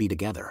time to be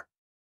together.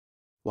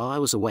 While I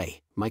was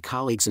away, my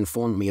colleagues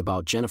informed me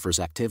about Jennifer's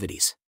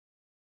activities.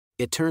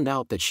 It turned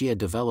out that she had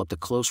developed a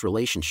close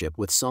relationship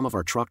with some of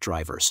our truck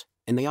drivers,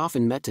 and they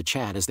often met to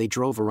chat as they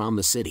drove around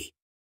the city.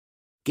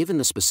 Given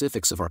the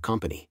specifics of our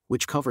company,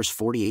 which covers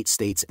 48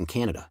 states and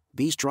Canada,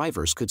 these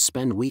drivers could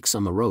spend weeks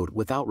on the road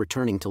without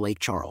returning to Lake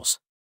Charles.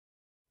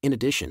 In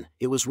addition,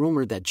 it was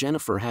rumored that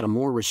Jennifer had a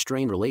more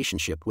restrained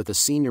relationship with a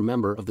senior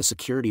member of the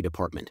security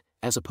department,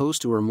 as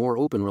opposed to her more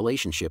open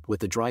relationship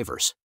with the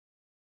drivers.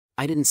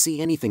 I didn't see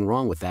anything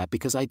wrong with that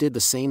because I did the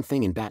same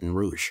thing in Baton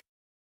Rouge.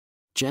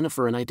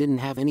 Jennifer and I didn't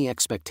have any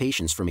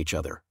expectations from each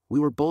other, we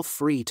were both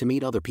free to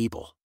meet other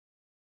people.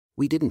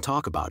 We didn't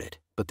talk about it,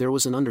 but there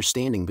was an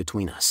understanding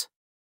between us.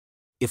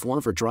 If one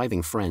of her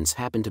driving friends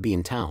happened to be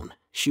in town,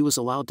 she was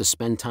allowed to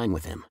spend time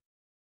with him.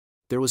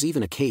 There was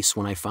even a case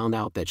when I found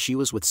out that she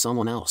was with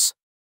someone else.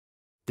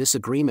 This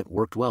agreement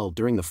worked well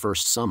during the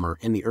first summer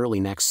and the early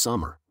next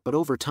summer, but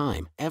over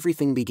time,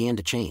 everything began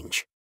to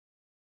change.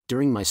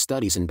 During my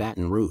studies in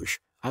Baton Rouge,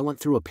 I went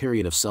through a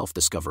period of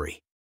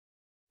self-discovery.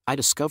 I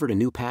discovered a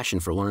new passion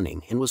for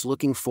learning and was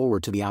looking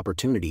forward to the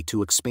opportunity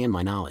to expand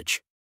my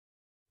knowledge.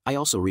 I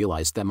also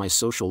realized that my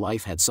social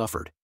life had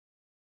suffered.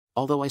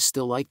 Although I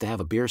still liked to have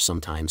a beer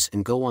sometimes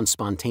and go on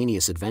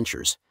spontaneous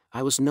adventures,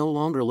 I was no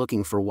longer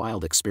looking for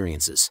wild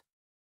experiences.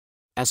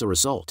 As a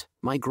result,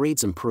 my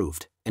grades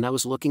improved, and I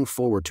was looking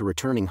forward to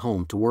returning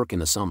home to work in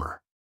the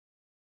summer.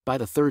 By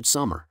the third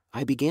summer,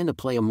 I began to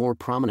play a more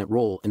prominent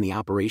role in the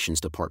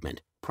operations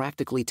department,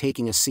 practically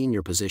taking a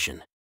senior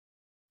position.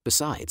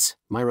 Besides,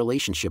 my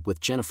relationship with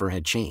Jennifer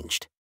had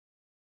changed.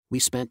 We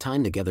spent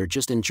time together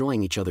just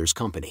enjoying each other's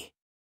company.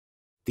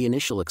 The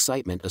initial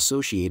excitement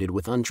associated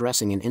with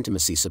undressing and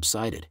intimacy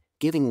subsided,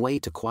 giving way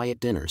to quiet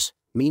dinners,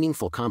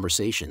 meaningful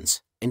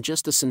conversations, and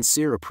just a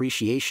sincere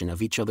appreciation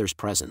of each other's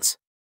presence.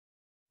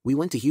 We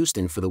went to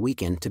Houston for the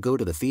weekend to go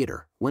to the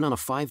theater, went on a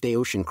 5-day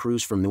ocean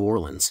cruise from New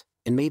Orleans,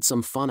 and made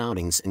some fun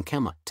outings in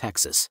Kemah,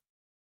 Texas.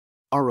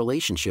 Our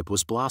relationship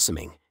was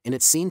blossoming, and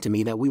it seemed to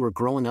me that we were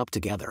growing up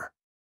together.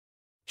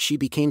 She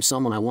became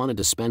someone I wanted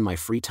to spend my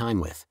free time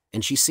with,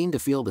 and she seemed to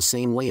feel the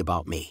same way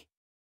about me.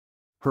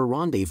 Her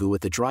rendezvous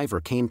with the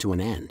driver came to an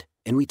end,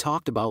 and we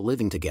talked about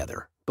living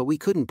together, but we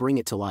couldn't bring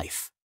it to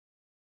life.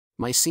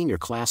 My senior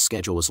class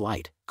schedule was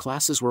light,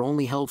 Classes were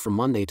only held from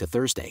Monday to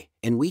Thursday,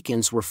 and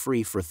weekends were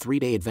free for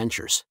 3-day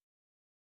adventures.